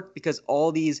think it worked because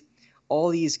all these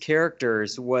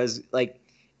characters was like,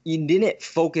 you didn't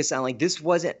focus on, like, this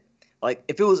wasn't, like,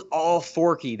 if it was all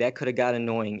Forky, that could have got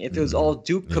annoying. If it was all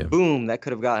Duke Kaboom, that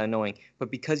could have got annoying. But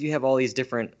because you have all these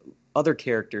different other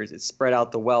characters, it spread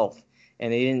out the wealth,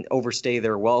 and they didn't overstay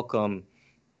their welcome.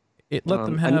 It let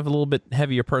them have a little bit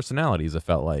heavier personalities, it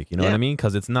felt like. You know what I mean?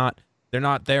 Because they're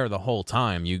not there the whole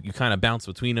time. You kind of bounce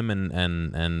between them,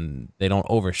 and they don't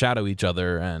overshadow each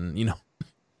other, and,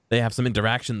 they have some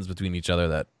interactions between each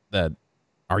other that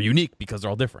are unique because they're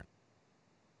all different.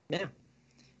 Yeah.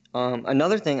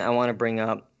 Another thing I want to bring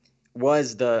up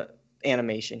was the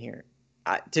animation here.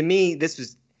 To me, this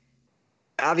was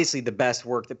obviously the best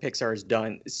work that Pixar has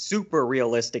done. Super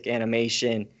realistic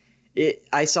animation.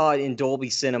 I saw it in Dolby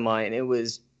Cinema, and it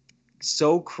was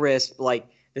so crisp. Like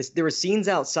there were scenes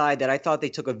outside that I thought they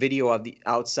took a video of the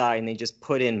outside and they just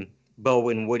put in Bo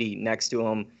and Woody next to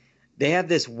them. They have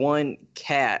this one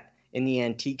cat in the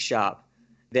antique shop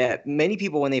that many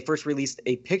people, when they first released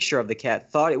a picture of the cat,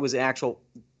 thought it was an actual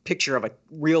picture of a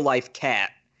real life cat.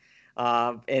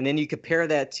 And then you compare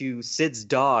that to Sid's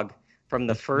dog from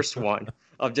the first one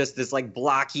of just this like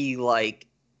blocky, like,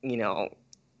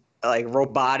 like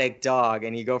robotic dog.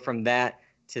 And you go from that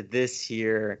to this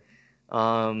here.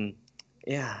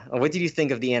 Yeah. What did you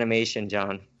think of the animation,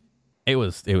 John? It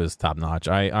was top notch.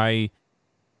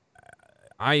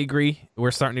 I agree.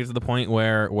 We're starting to get to the point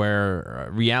where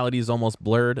reality is almost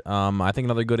blurred. I think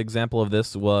another good example of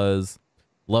this was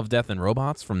Love, Death, and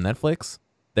Robots from Netflix.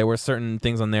 There were certain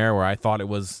things on there where I thought it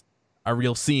was a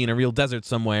real scene, a real desert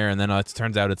somewhere, and then it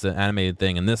turns out it's an animated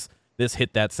thing. And this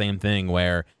hit that same thing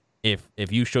where if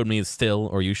you showed me a still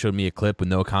or you showed me a clip with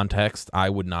no context, I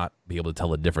would not be able to tell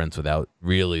the difference without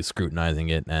really scrutinizing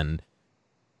it. And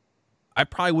I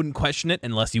probably wouldn't question it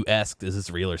unless you asked, is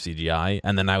this real or CGI?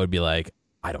 And then I would be like,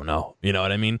 I don't know. You know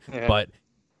what I mean? Yeah. But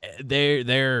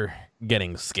they're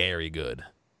getting scary good.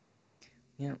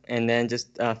 Yeah, and then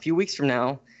just a few weeks from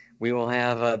now, we will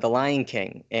have The Lion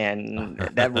King, and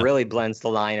that really blends the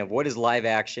line of what is live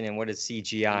action and what is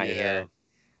CGI here,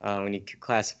 when you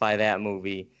classify that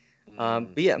movie.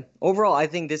 But yeah, overall, I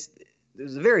think this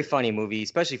was a very funny movie,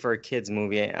 especially for a kid's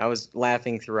movie. I was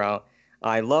laughing throughout.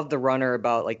 I love the runner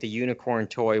about like the unicorn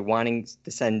toy wanting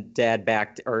to send dad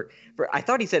back I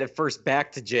thought he said at first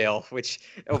back to jail, which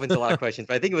opens a lot of questions,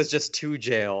 but I think it was just to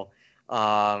jail.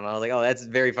 I was like, oh, that's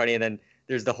very funny. And then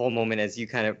there's the whole moment, as you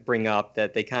kind of bring up,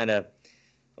 that they kind of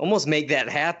almost make that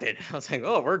happen. I was like,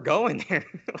 oh, we're going there.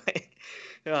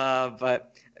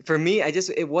 But for me,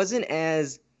 it wasn't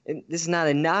as, this is not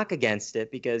a knock against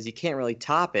it because you can't really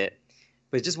top it,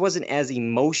 but it just wasn't as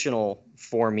emotional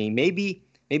for me. Maybe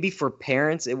for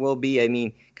parents it will be. I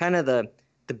mean, kind of the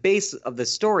base of the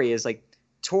story is like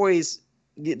toys.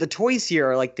 The toys here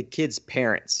are like the kids'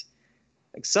 parents.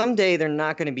 Like someday they're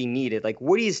not going to be needed. Like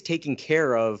Woody is taking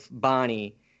care of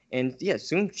Bonnie, and yeah,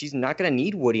 soon she's not going to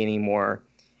need Woody anymore.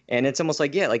 And it's almost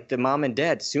like, yeah, like the mom and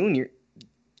dad, soon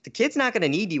the kid's not going to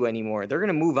need you anymore. They're going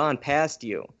to move on past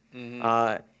you.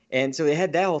 Mm-hmm. And so they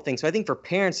had that whole thing. So I think for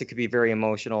parents it could be very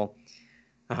emotional.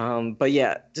 But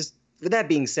yeah, just with that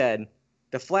being said,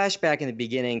 the flashback in the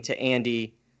beginning to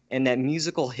Andy and that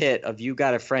musical hit of "You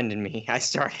Got a Friend in Me," I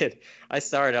started.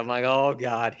 I'm like, oh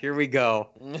God, here we go.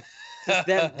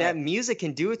 Just that music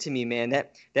can do it to me, man.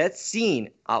 That scene,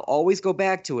 I'll always go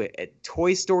back to it at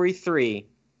Toy Story 3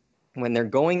 when they're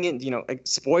going in.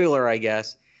 Spoiler, I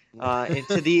guess,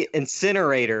 into the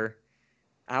incinerator.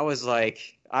 I was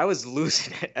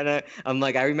losing it, and I'm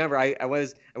like, I remember I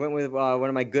went with one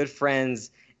of my good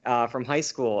friends from high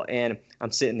school, and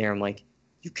I'm sitting there. I'm like,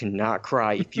 you cannot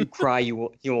cry. If you cry, you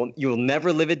will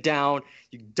never live it down.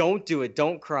 You don't do it.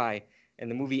 Don't cry. And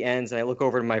the movie ends, and I look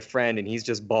over to my friend, and he's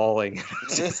just bawling.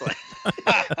 I'm just like,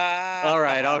 all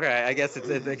right, okay. I guess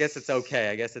it's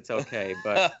okay.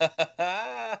 But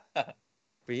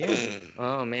yeah.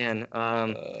 Oh man.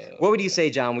 What would you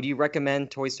say, John? Would you recommend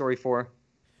Toy Story 4?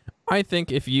 I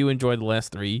think if you enjoyed the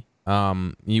last three,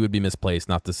 you would be misplaced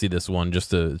not to see this one, just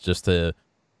to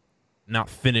not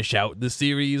finish out the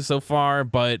series so far.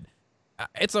 But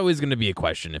it's always going to be a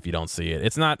question if you don't see it.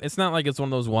 It's not like it's one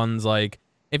of those ones like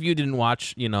if you didn't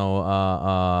watch,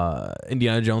 Indiana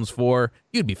Jones 4,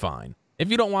 you'd be fine.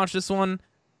 If you don't watch this one,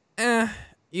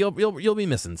 you'll be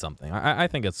missing something. I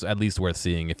think it's at least worth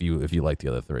seeing if you like the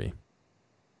other three.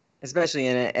 Especially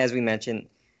as we mentioned,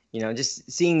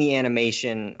 just seeing the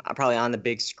animation probably on the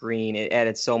big screen, it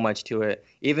added so much to it.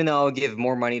 Even though I'll give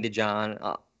more money to John,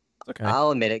 Okay.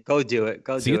 I'll admit it. Go do it.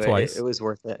 See it twice. It was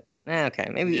worth it. Okay,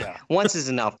 maybe once is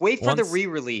enough. Wait for the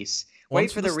re-release.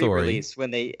 Wait for the re-release when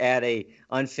they add a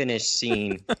unfinished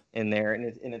scene in there,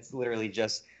 and it's literally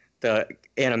just the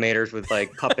animators with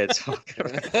like puppets.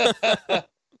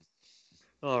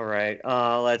 All right.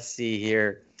 Let's see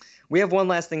here. We have one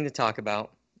last thing to talk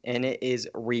about, and it is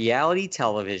reality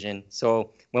television.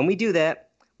 So when we do that,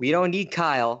 we don't need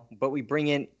Kyle, but we bring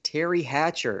in Terry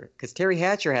Hatcher, because Terry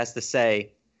Hatcher has to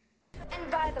say. And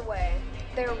by the way,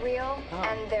 they're real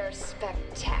and they're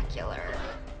spectacular.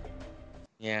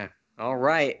 Yeah. All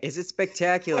right. Is it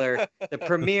spectacular? The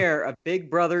premiere of Big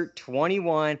Brother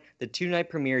 21, the 2-night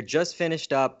premiere, just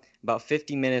finished up about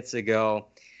 50 minutes ago.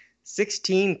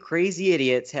 16 crazy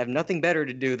idiots have nothing better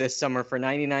to do this summer for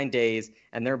 99 days,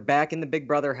 and they're back in the Big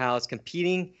Brother house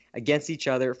competing against each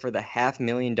other for the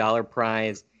 $500,000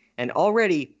 prize. And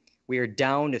already we are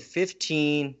down to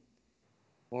 15.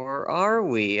 Or are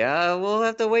we? We'll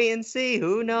have to wait and see.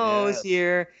 Who knows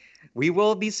here? We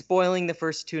will be spoiling the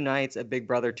first 2 nights of Big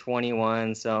Brother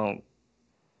 21, so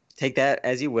take that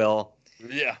as you will.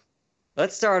 Yeah.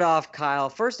 Let's start off, Kyle.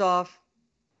 First off,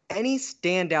 any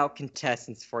standout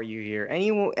contestants for you here?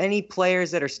 Any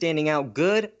players that are standing out,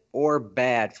 good or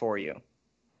bad for you?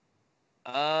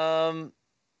 I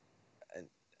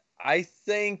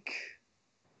think.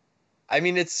 I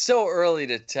mean, it's so early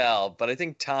to tell, but I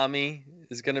think Tommy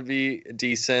is going to be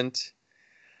decent.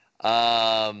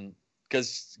 Because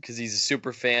he's a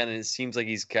super fan, and it seems like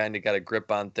he's kind of got a grip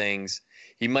on things.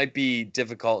 He might be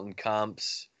difficult in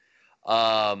comps.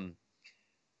 It's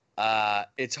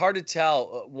hard to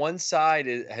tell. One side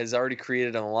has already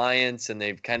created an alliance, and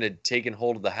they've kind of taken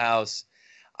hold of the house.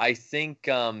 I think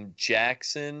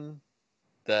Jackson,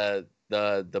 the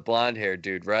blonde-haired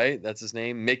dude, right? That's his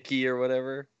name, Mickey or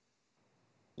whatever.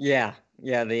 Yeah,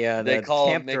 the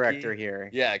camp director here.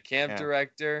 Yeah, camp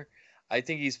director. I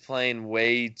think he's playing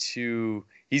way too.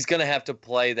 He's gonna have to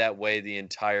play that way the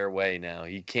entire way now.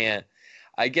 He can't.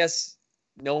 I guess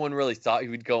no one really thought he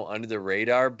would go under the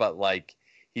radar, but like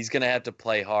he's gonna have to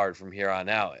play hard from here on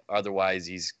out. Otherwise,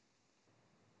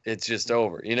 it's just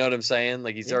over. You know what I'm saying?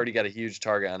 Like he's already got a huge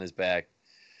target on his back.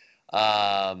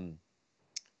 I'm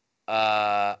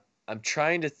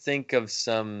trying to think of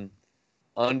some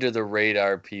under the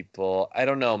radar people. I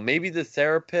don't know. Maybe the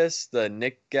therapist, the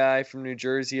Nick guy from New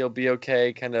Jersey, will be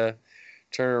okay. Kind of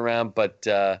turn around. But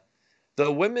the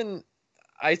women,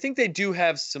 I think they do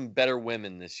have some better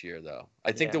women this year, though.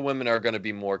 I think the women are going to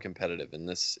be more competitive in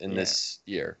this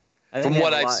year, from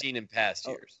what I've seen in past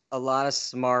years. A lot of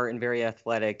smart and very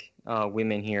athletic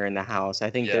women here in the house. I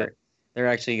think they're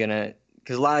actually gonna,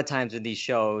 because a lot of times with these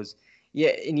shows.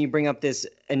 Yeah, and you bring up this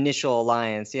initial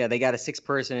alliance. Yeah, they got a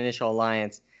 6-person initial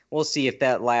alliance. We'll see if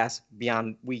that lasts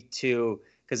beyond week 2.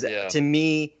 Because to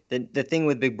me, the thing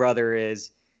with Big Brother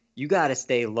is you got to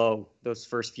stay low those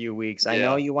first few weeks. I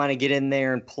know you want to get in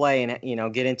there and play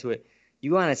and get into it.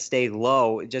 You want to stay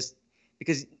low just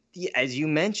because, as you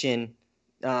mentioned,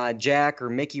 Jack or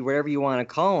Mickey, whatever you want to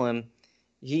call him,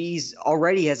 he's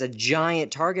already has a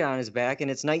giant target on his back, and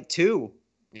it's night 2.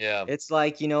 Yeah. It's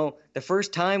like, the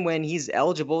first time when he's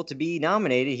eligible to be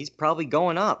nominated, he's probably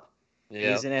going up.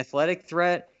 Yeah. He's an athletic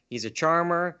threat. He's a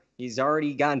charmer. He's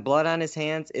already gotten blood on his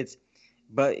hands.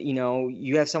 But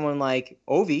you have someone like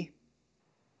Ovi.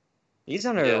 He's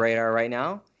under the radar right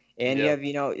now, and you have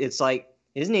it's like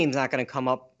his name's not going to come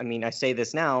up. I mean, I say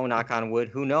this now, knock on wood.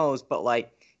 Who knows? But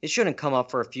like, it shouldn't come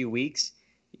up for a few weeks.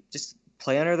 Just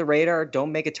play under the radar.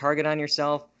 Don't make a target on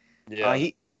yourself. Yeah.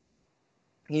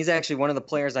 He's actually one of the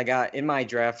players I got in my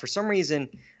draft. For some reason,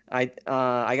 I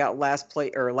got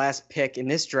last pick in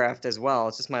this draft as well.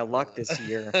 It's just my luck this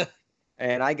year.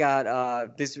 And I got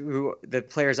the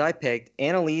players I picked: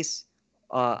 Annalise,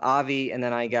 Avi, and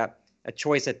then I got a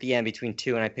choice at the end between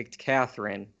two, and I picked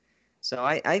Catherine. So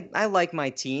I like my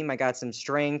team. I got some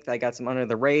strength. I got some under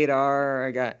the radar.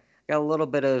 I got a little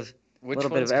bit of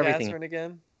everything. Catherine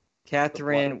again?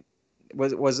 Catherine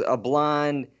was a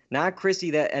blonde, not Chrissy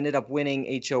that ended up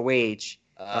winning HOH.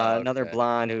 Another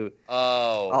blonde who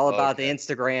all about the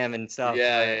Instagram and stuff.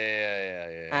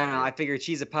 Yeah. I don't know. I figured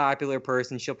she's a popular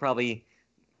person. She'll probably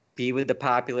be with the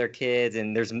popular kids,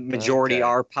 and there's majority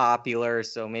are popular,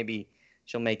 so maybe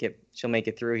she'll make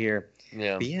it through here.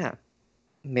 Yeah. But yeah,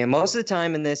 man, most of the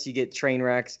time in this you get train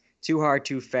wrecks, too hard,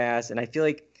 too fast, and I feel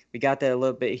like we got that a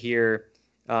little bit here.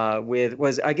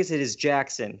 I guess it is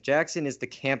Jackson. Jackson is the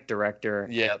camp director.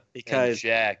 Yeah, because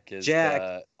Jack is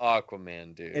the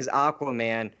Aquaman dude. Is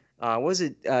Aquaman. Was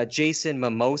it Jason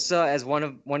Mimosa as one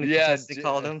of the contestants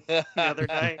called him the other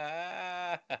night?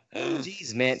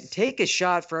 Jeez, man, take a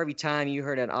shot for every time you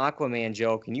heard an Aquaman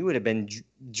joke, and you would have been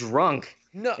drunk.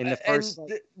 No, in the first.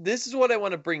 This is what I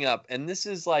want to bring up, and this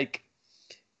is like,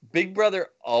 Big Brother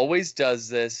always does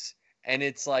this, and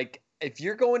it's like, if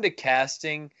you're going to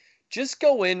casting, just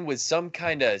go in with some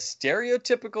kind of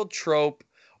stereotypical trope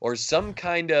or some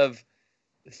kind of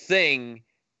thing,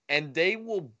 and they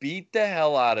will beat the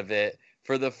hell out of it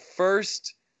for the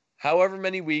first however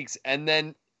many weeks, and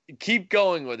then keep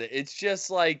going with it. It's just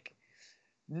like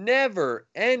never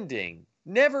ending.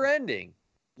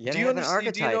 Yeah, do you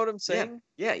understand? Do you know what I'm saying?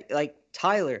 Yeah, like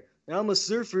Tyler. I'm a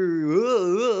surfer.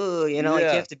 Like you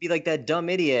have to be like that dumb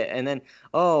idiot, and then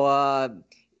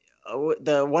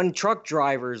the one truck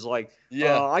driver's like,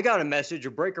 I got a message,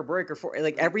 a breaker for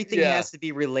like everything has to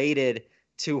be related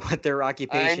to what their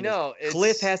occupation is.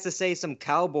 Cliff has to say some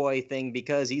cowboy thing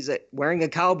because he's wearing a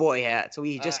cowboy hat, so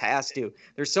he just has to.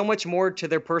 There's so much more to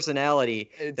their personality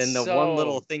than the one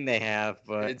little thing they have.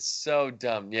 But it's so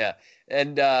dumb, yeah.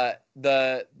 And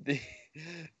the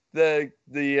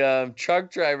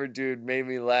truck driver dude made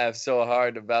me laugh so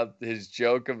hard about his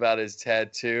joke about his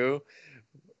tattoo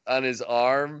on his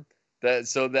arm.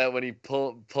 That when he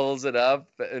pulls it up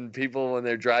and people, when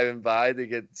they're driving by, they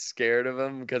get scared of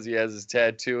him because he has his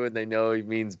tattoo and they know he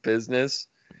means business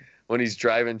when he's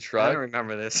driving truck. I don't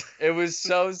remember this. It was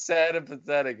so sad and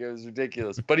pathetic. It was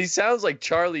ridiculous. But he sounds like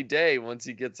Charlie Day once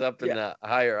he gets up in the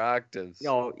higher octaves.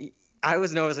 I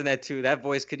was noticing that too. That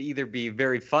voice could either be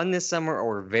very fun this summer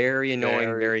or very annoying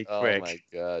very quick. Oh my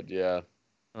God, yeah.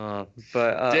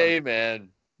 But Day man,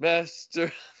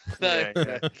 master.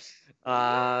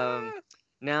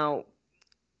 Now,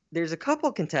 there's a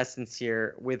couple contestants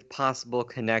here with possible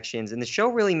connections, and the show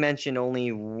really mentioned only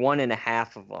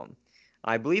 1.5 of them.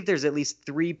 I believe there's at least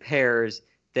 3 pairs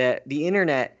that the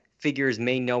internet figures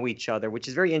may know each other, which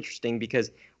is very interesting because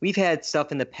we've had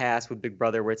stuff in the past with Big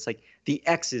Brother where it's like the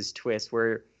exes twist,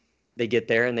 where they get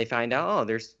there and they find out,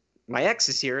 there's my ex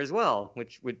is here as well,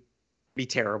 which would be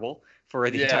terrible for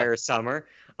the entire summer.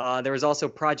 There was also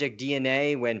Project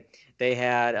DNA when they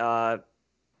had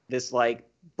this like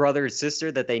brother and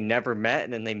sister that they never met,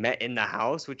 and then they met in the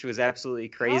house, which was absolutely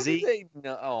crazy. How did they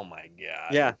know? Oh my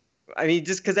God. Yeah. I mean,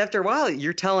 just because after a while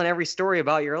you're telling every story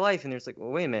about your life, and there's like,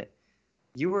 well, wait a minute,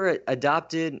 you were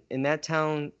adopted in that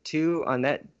town too.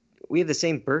 We have the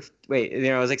same birth. Wait,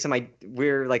 it was like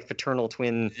we're like fraternal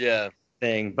twin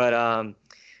thing. But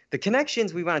the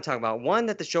connections we want to talk about, one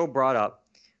that the show brought up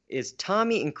is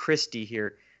Tommy and Christy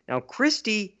here. Now,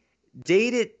 Christy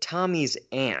dated Tommy's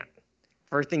aunt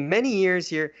for I think many years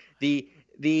here. The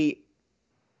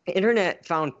internet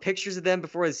found pictures of them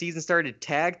before the season started,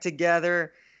 tagged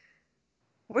together.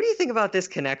 What do you think about this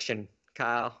connection,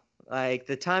 Kyle? Like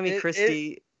the Tommy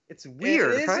Christy, it's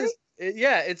weird, right?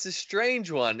 It's a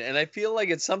strange one, and I feel like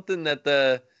it's something that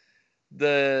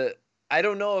the I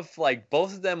don't know if like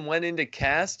both of them went into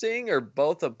casting or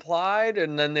both applied,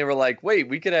 and then they were like, wait,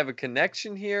 we could have a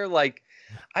connection here. Like,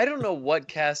 I don't know what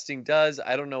casting does.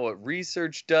 I don't know what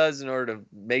research does in order to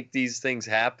make these things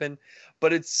happen,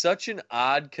 but it's such an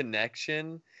odd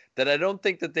connection that I don't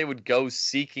think that they would go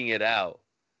seeking it out.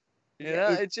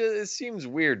 It seems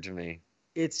weird to me.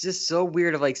 It's just so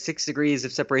weird of like 6 degrees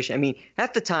of separation. I mean,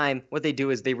 half the time what they do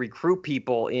is they recruit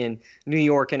people in New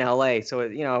York and LA. So,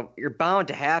 you're bound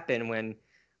to happen when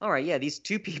all right, yeah, these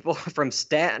two people are from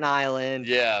Staten Island.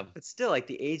 Yeah. But still, like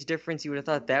the age difference, you would have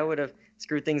thought that would have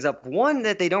screwed things up. One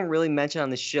that they don't really mention on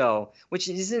the show, which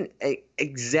isn't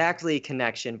exactly a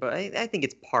connection, but I think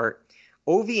it's part.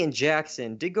 Ovi and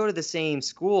Jackson did go to the same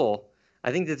school.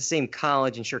 I think they're the same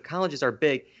college, and sure, colleges are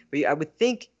big, but I would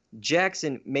think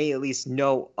Jackson may at least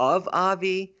know of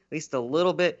Avi, at least a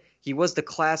little bit. He was the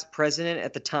class president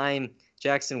at the time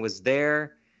Jackson was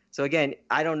there. So again,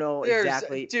 I don't know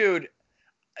exactly. Dude,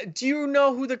 do you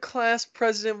know who the class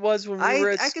president was when we were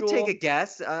at school? I could take a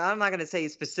guess. I'm not going to say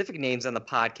specific names on the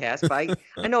podcast, but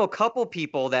I know a couple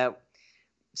people that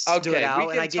stood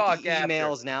out, and I get the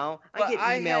emails now. I get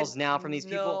emails now from these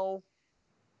people.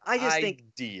 I just think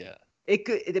it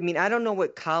could. I mean, I don't know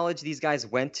what college these guys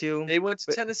went to. They went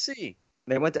to Tennessee.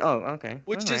 They went to okay,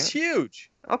 which is huge.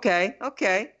 Okay.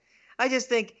 I just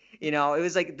think it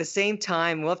was like the same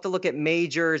time. We'll have to look at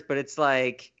majors, but it's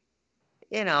like,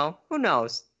 who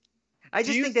knows? I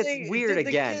just think that's weird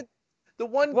again. The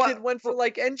one kid went for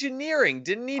like engineering,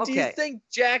 didn't he? Okay. Do you think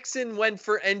Jackson went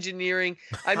for engineering?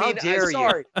 I mean, I'm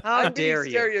sorry. I'm being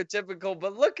stereotypical,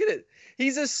 but look at it.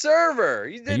 He's a server.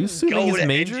 He didn't go to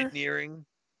engineering.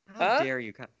 How dare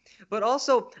you? But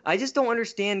also, I just don't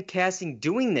understand casting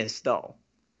doing this, though.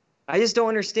 I just don't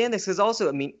understand this because also,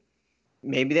 I mean,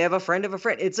 maybe they have a friend of a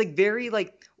friend. It's like very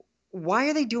like, why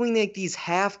are they doing like these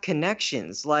half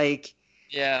connections? Like,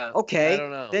 yeah, okay, I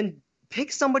don't know. Then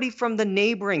pick somebody from the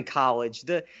neighboring college,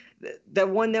 that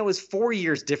one that was 4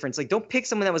 years difference. Like, don't pick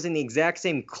someone that was in the exact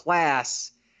same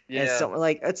class. Yeah, as someone,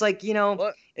 like it's like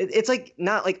it's like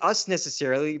not like us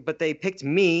necessarily, but they picked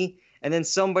me and then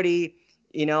somebody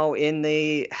in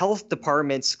the health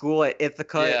department school at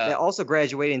Ithaca that also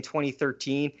graduated in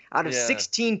 2013 out of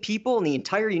 16 people in the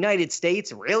entire United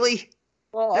States. Really?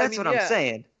 Well, that's what I'm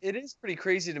saying. It is pretty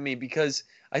crazy to me because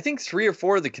I think 3 or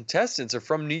 4 of the contestants are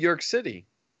from New York City.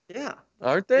 Yeah.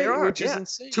 Aren't they? They are, Which is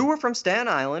insane. 2 are from Staten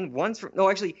Island. One's from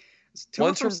Brooklyn.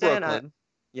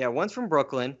 Yeah, one's from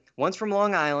Brooklyn. One's from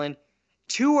Long Island.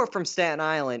 2 are from Staten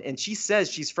Island, and she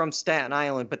says she's from Staten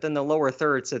Island, but then the lower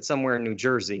third said somewhere in New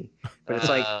Jersey. But it's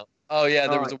like,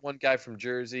 there was one guy from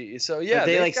Jersey. So yeah,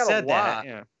 they like got said a lot.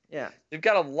 that. Yeah, they've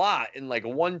got a lot in like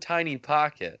one tiny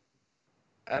pocket.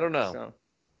 I don't know. So,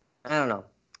 I don't know.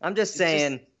 I'm just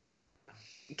saying,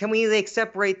 can we like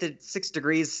separate the 6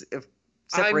 degrees of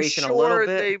separation a little bit?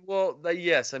 They will.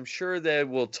 Yes, I'm sure they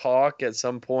will talk at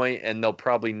some point, and they'll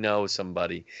probably know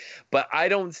somebody. But I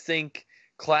don't think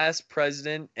class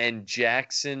president and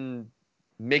Jackson,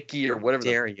 Mickey, or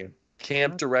whatever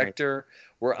camp director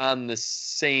were on the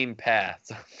same path.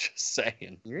 I'm just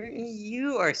saying.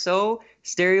 You are so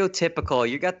stereotypical.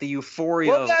 You got the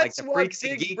euphoria of like the freaks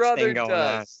and geeks thing going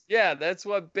on. Yeah, that's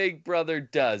what Big Brother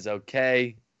does.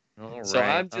 Okay. So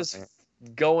I'm just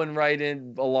going right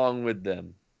in along with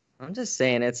them. I'm just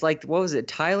saying, it's like, what was it?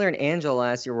 Tyler and Angela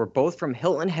last year were both from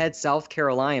Hilton Head, South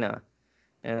Carolina.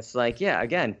 And it's like, yeah,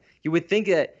 again, you would think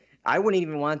that I wouldn't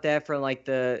even want that for like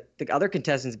the other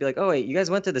contestants to be like, oh, wait, you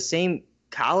guys went to the same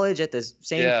college at the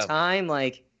same time?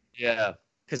 Like, yeah.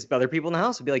 Because other people in the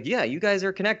house would be like, yeah, you guys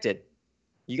are connected.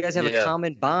 You guys have a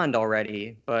common bond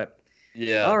already. But,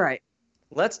 yeah. All right,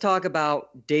 let's talk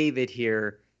about David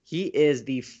here. He is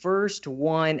the first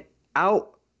one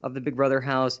out of the Big Brother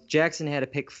house. Jackson had to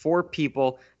pick 4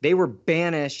 people. They were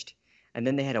banished, and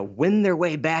then they had to win their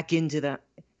way back into the.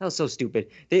 That was so stupid.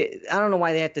 I don't know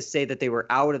why they have to say that they were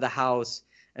out of the house,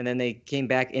 and then they came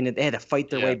back in. They had to fight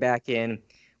their way back in.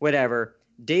 Whatever.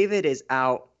 David is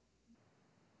out.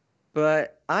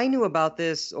 But I knew about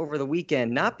this over the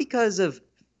weekend, not because of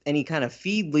any kind of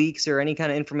feed leaks or any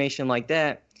kind of information like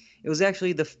that. It was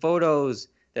actually the photos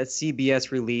that CBS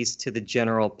released to the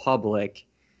general public.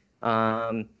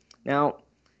 Now,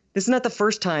 this is not the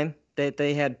first time that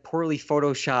they had poorly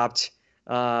photoshopped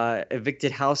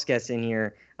evicted house guests in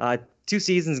here. 2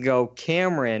 seasons ago,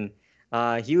 Cameron,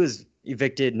 he was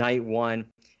evicted night 1,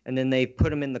 and then they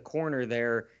put him in the corner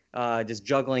there just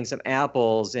juggling some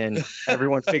apples, and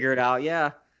everyone figured out,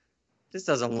 this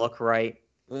doesn't look right.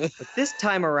 But this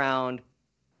time around,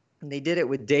 they did it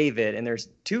with David, and there's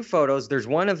 2 photos. There's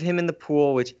one of him in the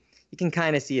pool, which you can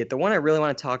kind of see it. The one I really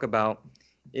want to talk about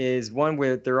is one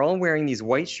where they're all wearing these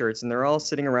white shirts, and they're all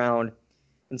sitting around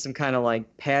in some kind of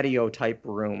like patio type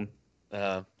room.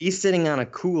 He's sitting on a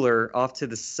cooler off to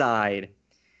the side,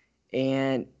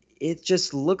 and it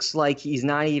just looks like he's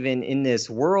not even in this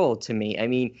world to me. I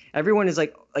mean, everyone is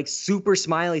like super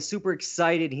smiley, super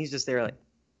excited. He's just there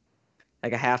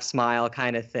like a half smile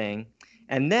kind of thing.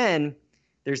 And then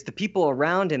there's the people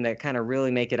around him that kind of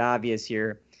really make it obvious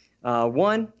here.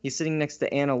 One, he's sitting next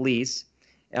to Annalise,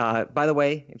 By the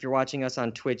way, if you're watching us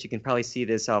on Twitch, you can probably see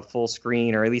this full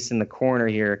screen, or at least in the corner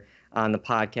here on the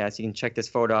podcast. You can check this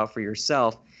photo out for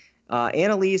yourself.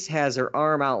 Annalise has her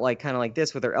arm out kind of like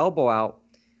this with her elbow out,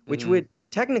 which would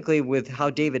technically, with how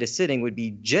David is sitting, would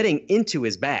be jutting into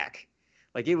his back.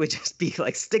 Like it would just be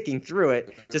like sticking through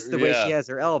it, just the way she has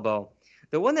her elbow.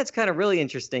 The one that's kind of really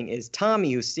interesting is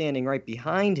Tommy, who's standing right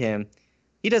behind him.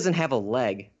 He doesn't have a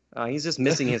leg. He's just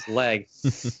missing his leg.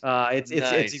 It's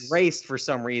erased for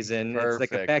some reason. Perfect.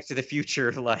 It's like a Back to the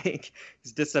Future, like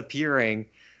it's disappearing.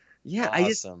 Yeah,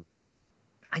 Awesome.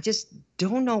 I just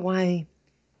don't know why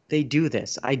they do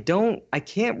this. I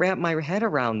can't wrap my head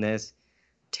around this.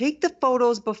 Take the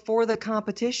photos before the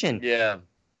competition. Yeah.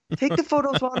 Take the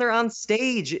photos while they're on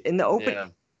stage in the open. Yeah.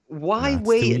 Why That's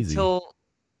wait too easy. until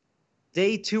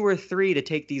day 2 or 3 to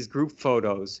take these group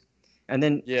photos and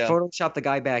then Photoshop the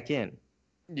guy back in?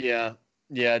 Yeah.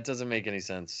 Yeah. It doesn't make any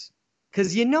sense.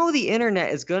 Because the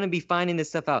internet is going to be finding this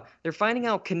stuff out. They're finding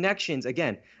out connections.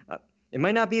 Again, it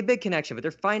might not be a big connection, but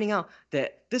they're finding out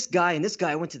that this guy and this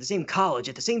guy went to the same college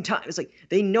at the same time. It's like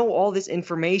they know all this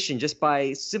information just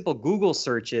by simple Google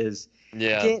searches.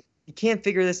 Yeah. You can't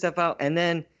figure this stuff out. And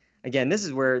then, again, this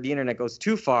is where the internet goes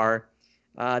too far.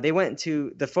 They went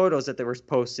into the photos that they were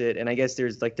posted, and I guess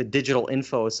there's like the digital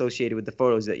info associated with the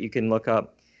photos that you can look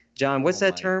up. John, what's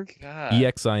that term? God.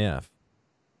 EXIF.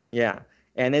 Yeah.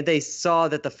 And then they saw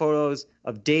that the photos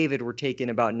of David were taken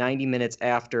about 90 minutes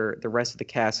after the rest of the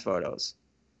cast photos.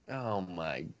 Oh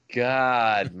my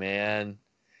God, man.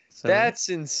 So, That's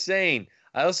insane.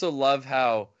 I also love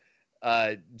how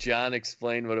John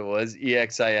explained what it was,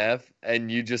 EXIF,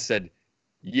 and you just said,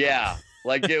 yeah.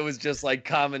 Like it was just like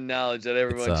common knowledge that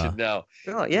everyone should know.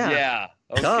 oh, yeah. Yeah.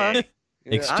 Duh. Okay.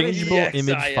 Exchangeable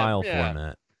image EXIF, file yeah.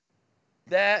 format.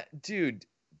 That, dude,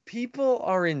 people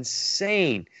are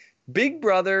insane. Big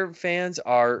Brother fans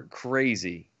are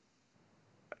crazy.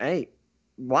 Hey,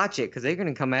 watch it because they're going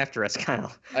to come after us,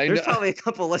 Kyle. I There's know. probably a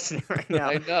couple listening right now.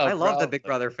 I know, I love the Big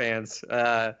probably. Brother fans.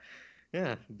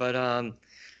 Yeah, but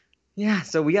yeah,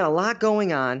 so we got a lot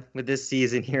going on with this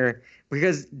season here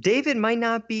because David might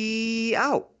not be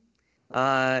out.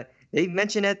 They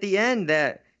mentioned at the end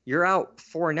that you're out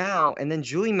for now, and then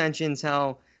Julie mentions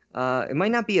how it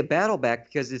might not be a battle back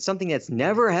because it's something that's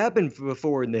never happened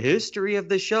before in the history of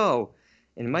the show,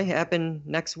 and it might happen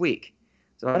next week.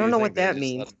 So I don't know what that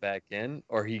means. Let him back in,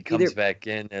 or he comes back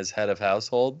in as head of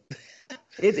household.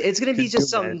 It's going to be Could just you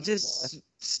something imagine just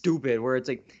stupid where it's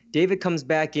like David comes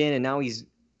back in and now he's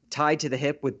tied to the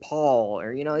hip with Paul,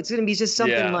 or it's going to be just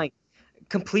something like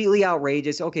completely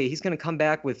outrageous. Okay, he's going to come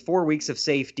back with 4 weeks of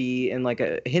safety and like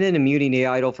a hidden immunity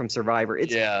idol from Survivor.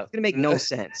 It's going to make no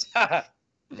sense.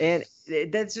 And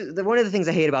that's one of the things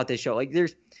I hate about this show. Like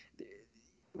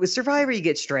with Survivor, you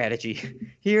get strategy.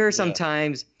 Here,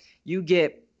 sometimes you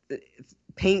get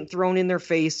paint thrown in their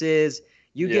faces.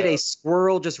 You get a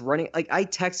squirrel just running. Like I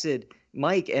texted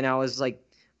Mike and I was like,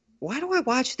 why do I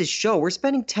watch this show? We're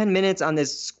spending 10 minutes on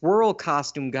this squirrel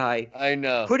costume guy. I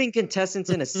know. Putting contestants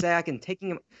in a sack and taking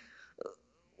them.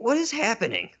 What is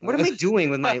happening? What am I doing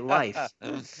with my life?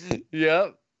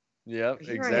 Yep, Here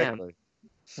exactly.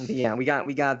 Yeah, we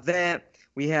got that.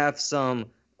 We have some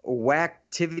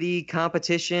whacktivity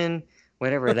competition,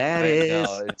 whatever that is.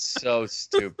 I know, it's so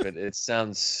stupid. It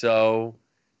sounds so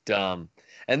dumb.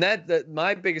 And that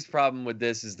my biggest problem with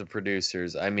this is the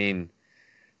producers. I mean,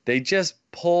 they just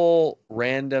pull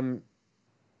random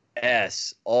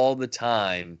S all the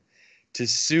time to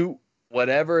suit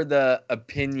whatever the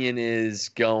opinion is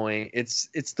going. It's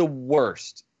the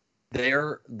worst.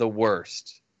 They're the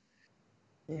worst.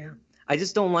 Yeah. I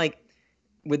just don't like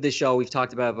with the show, we've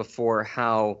talked about it before,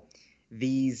 how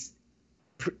these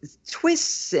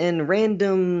twists and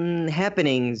random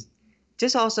happenings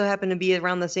just also happen to be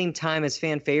around the same time as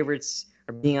fan favorites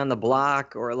are being on the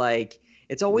block, or like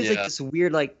it's always like this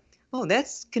weird like, oh,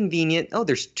 that's convenient. Oh,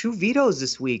 there's 2 vetoes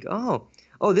this week. Oh,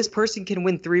 this person can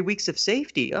win 3 weeks of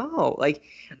safety. Oh, like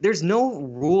there's no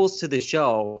rules to the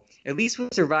show. At least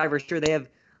with Survivor, sure, they have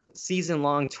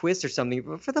season-long twists or something,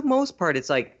 but for the most part, it's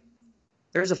like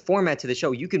there's a format to the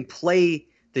show. You can play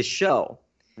the show.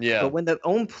 Yeah. But when the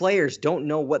own players don't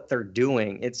know what they're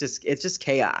doing, it's just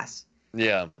chaos.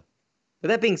 Yeah. With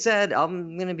that being said,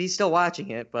 I'm going to be still watching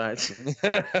it, but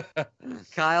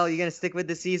Kyle, you going to stick with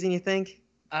the season, you think?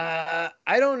 I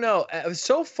don't know.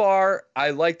 So far,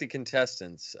 I like the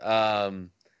contestants.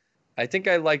 I think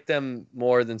I like them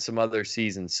more than some other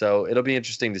seasons, so it'll be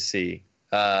interesting to see.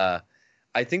 I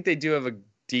think they do have a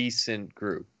decent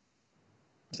group,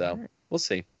 so we'll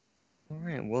see. All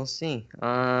right, we'll see.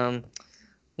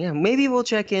 Yeah, maybe we'll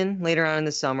check in later on in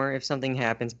the summer if something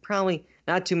happens. Probably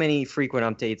not too many frequent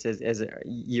updates as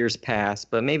years pass,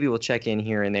 but maybe we'll check in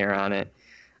here and there on it.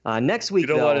 Next week, You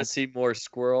don't want though, to see more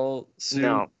squirrel suit?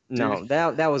 no, dude?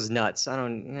 that was nuts. I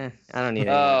don't need any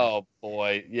more. Oh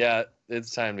boy, yeah,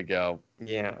 it's time to go.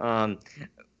 Yeah.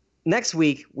 Next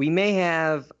week we may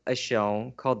have a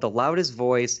show called The Loudest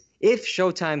Voice if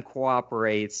Showtime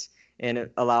cooperates and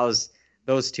it allows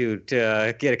those two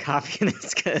to get a copy of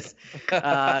this, because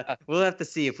we'll have to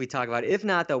see if we talk about it. If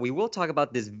not, though, we will talk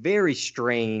about this very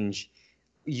strange,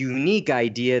 unique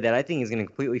idea that I think is going to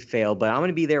completely fail, but I'm going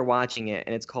to be there watching it,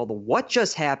 and it's called What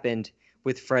Just Happened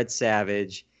with Fred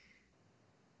Savage.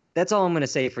 That's all I'm going to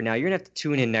say for now. You're going to have to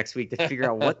tune in next week to figure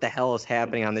out what the hell is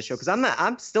happening on this show, because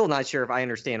I'm still not sure if I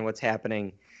understand what's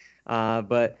happening.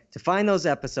 But to find those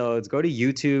episodes, go to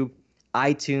YouTube,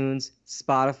 iTunes,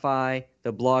 Spotify,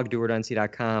 the blog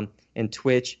doredundancy.com, and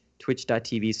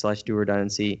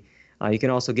twitch.tv/doredundancy. You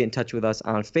can also get in touch with us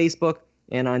on Facebook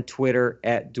and on Twitter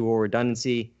at Dual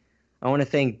Redundancy. I want to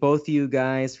thank both of you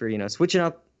guys for switching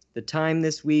up the time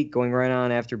this week, going right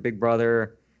on after Big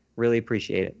Brother. Really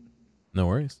appreciate it. No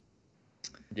worries.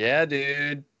 Yeah,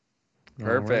 dude.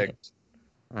 Perfect.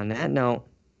 All right. On that note,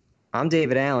 I'm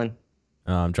David Allen.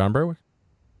 I'm John Berwick.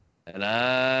 And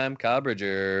I'm Kyle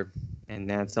Bridger. And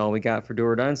that's all we got for Dual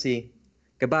Redundancy.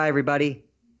 Goodbye, everybody.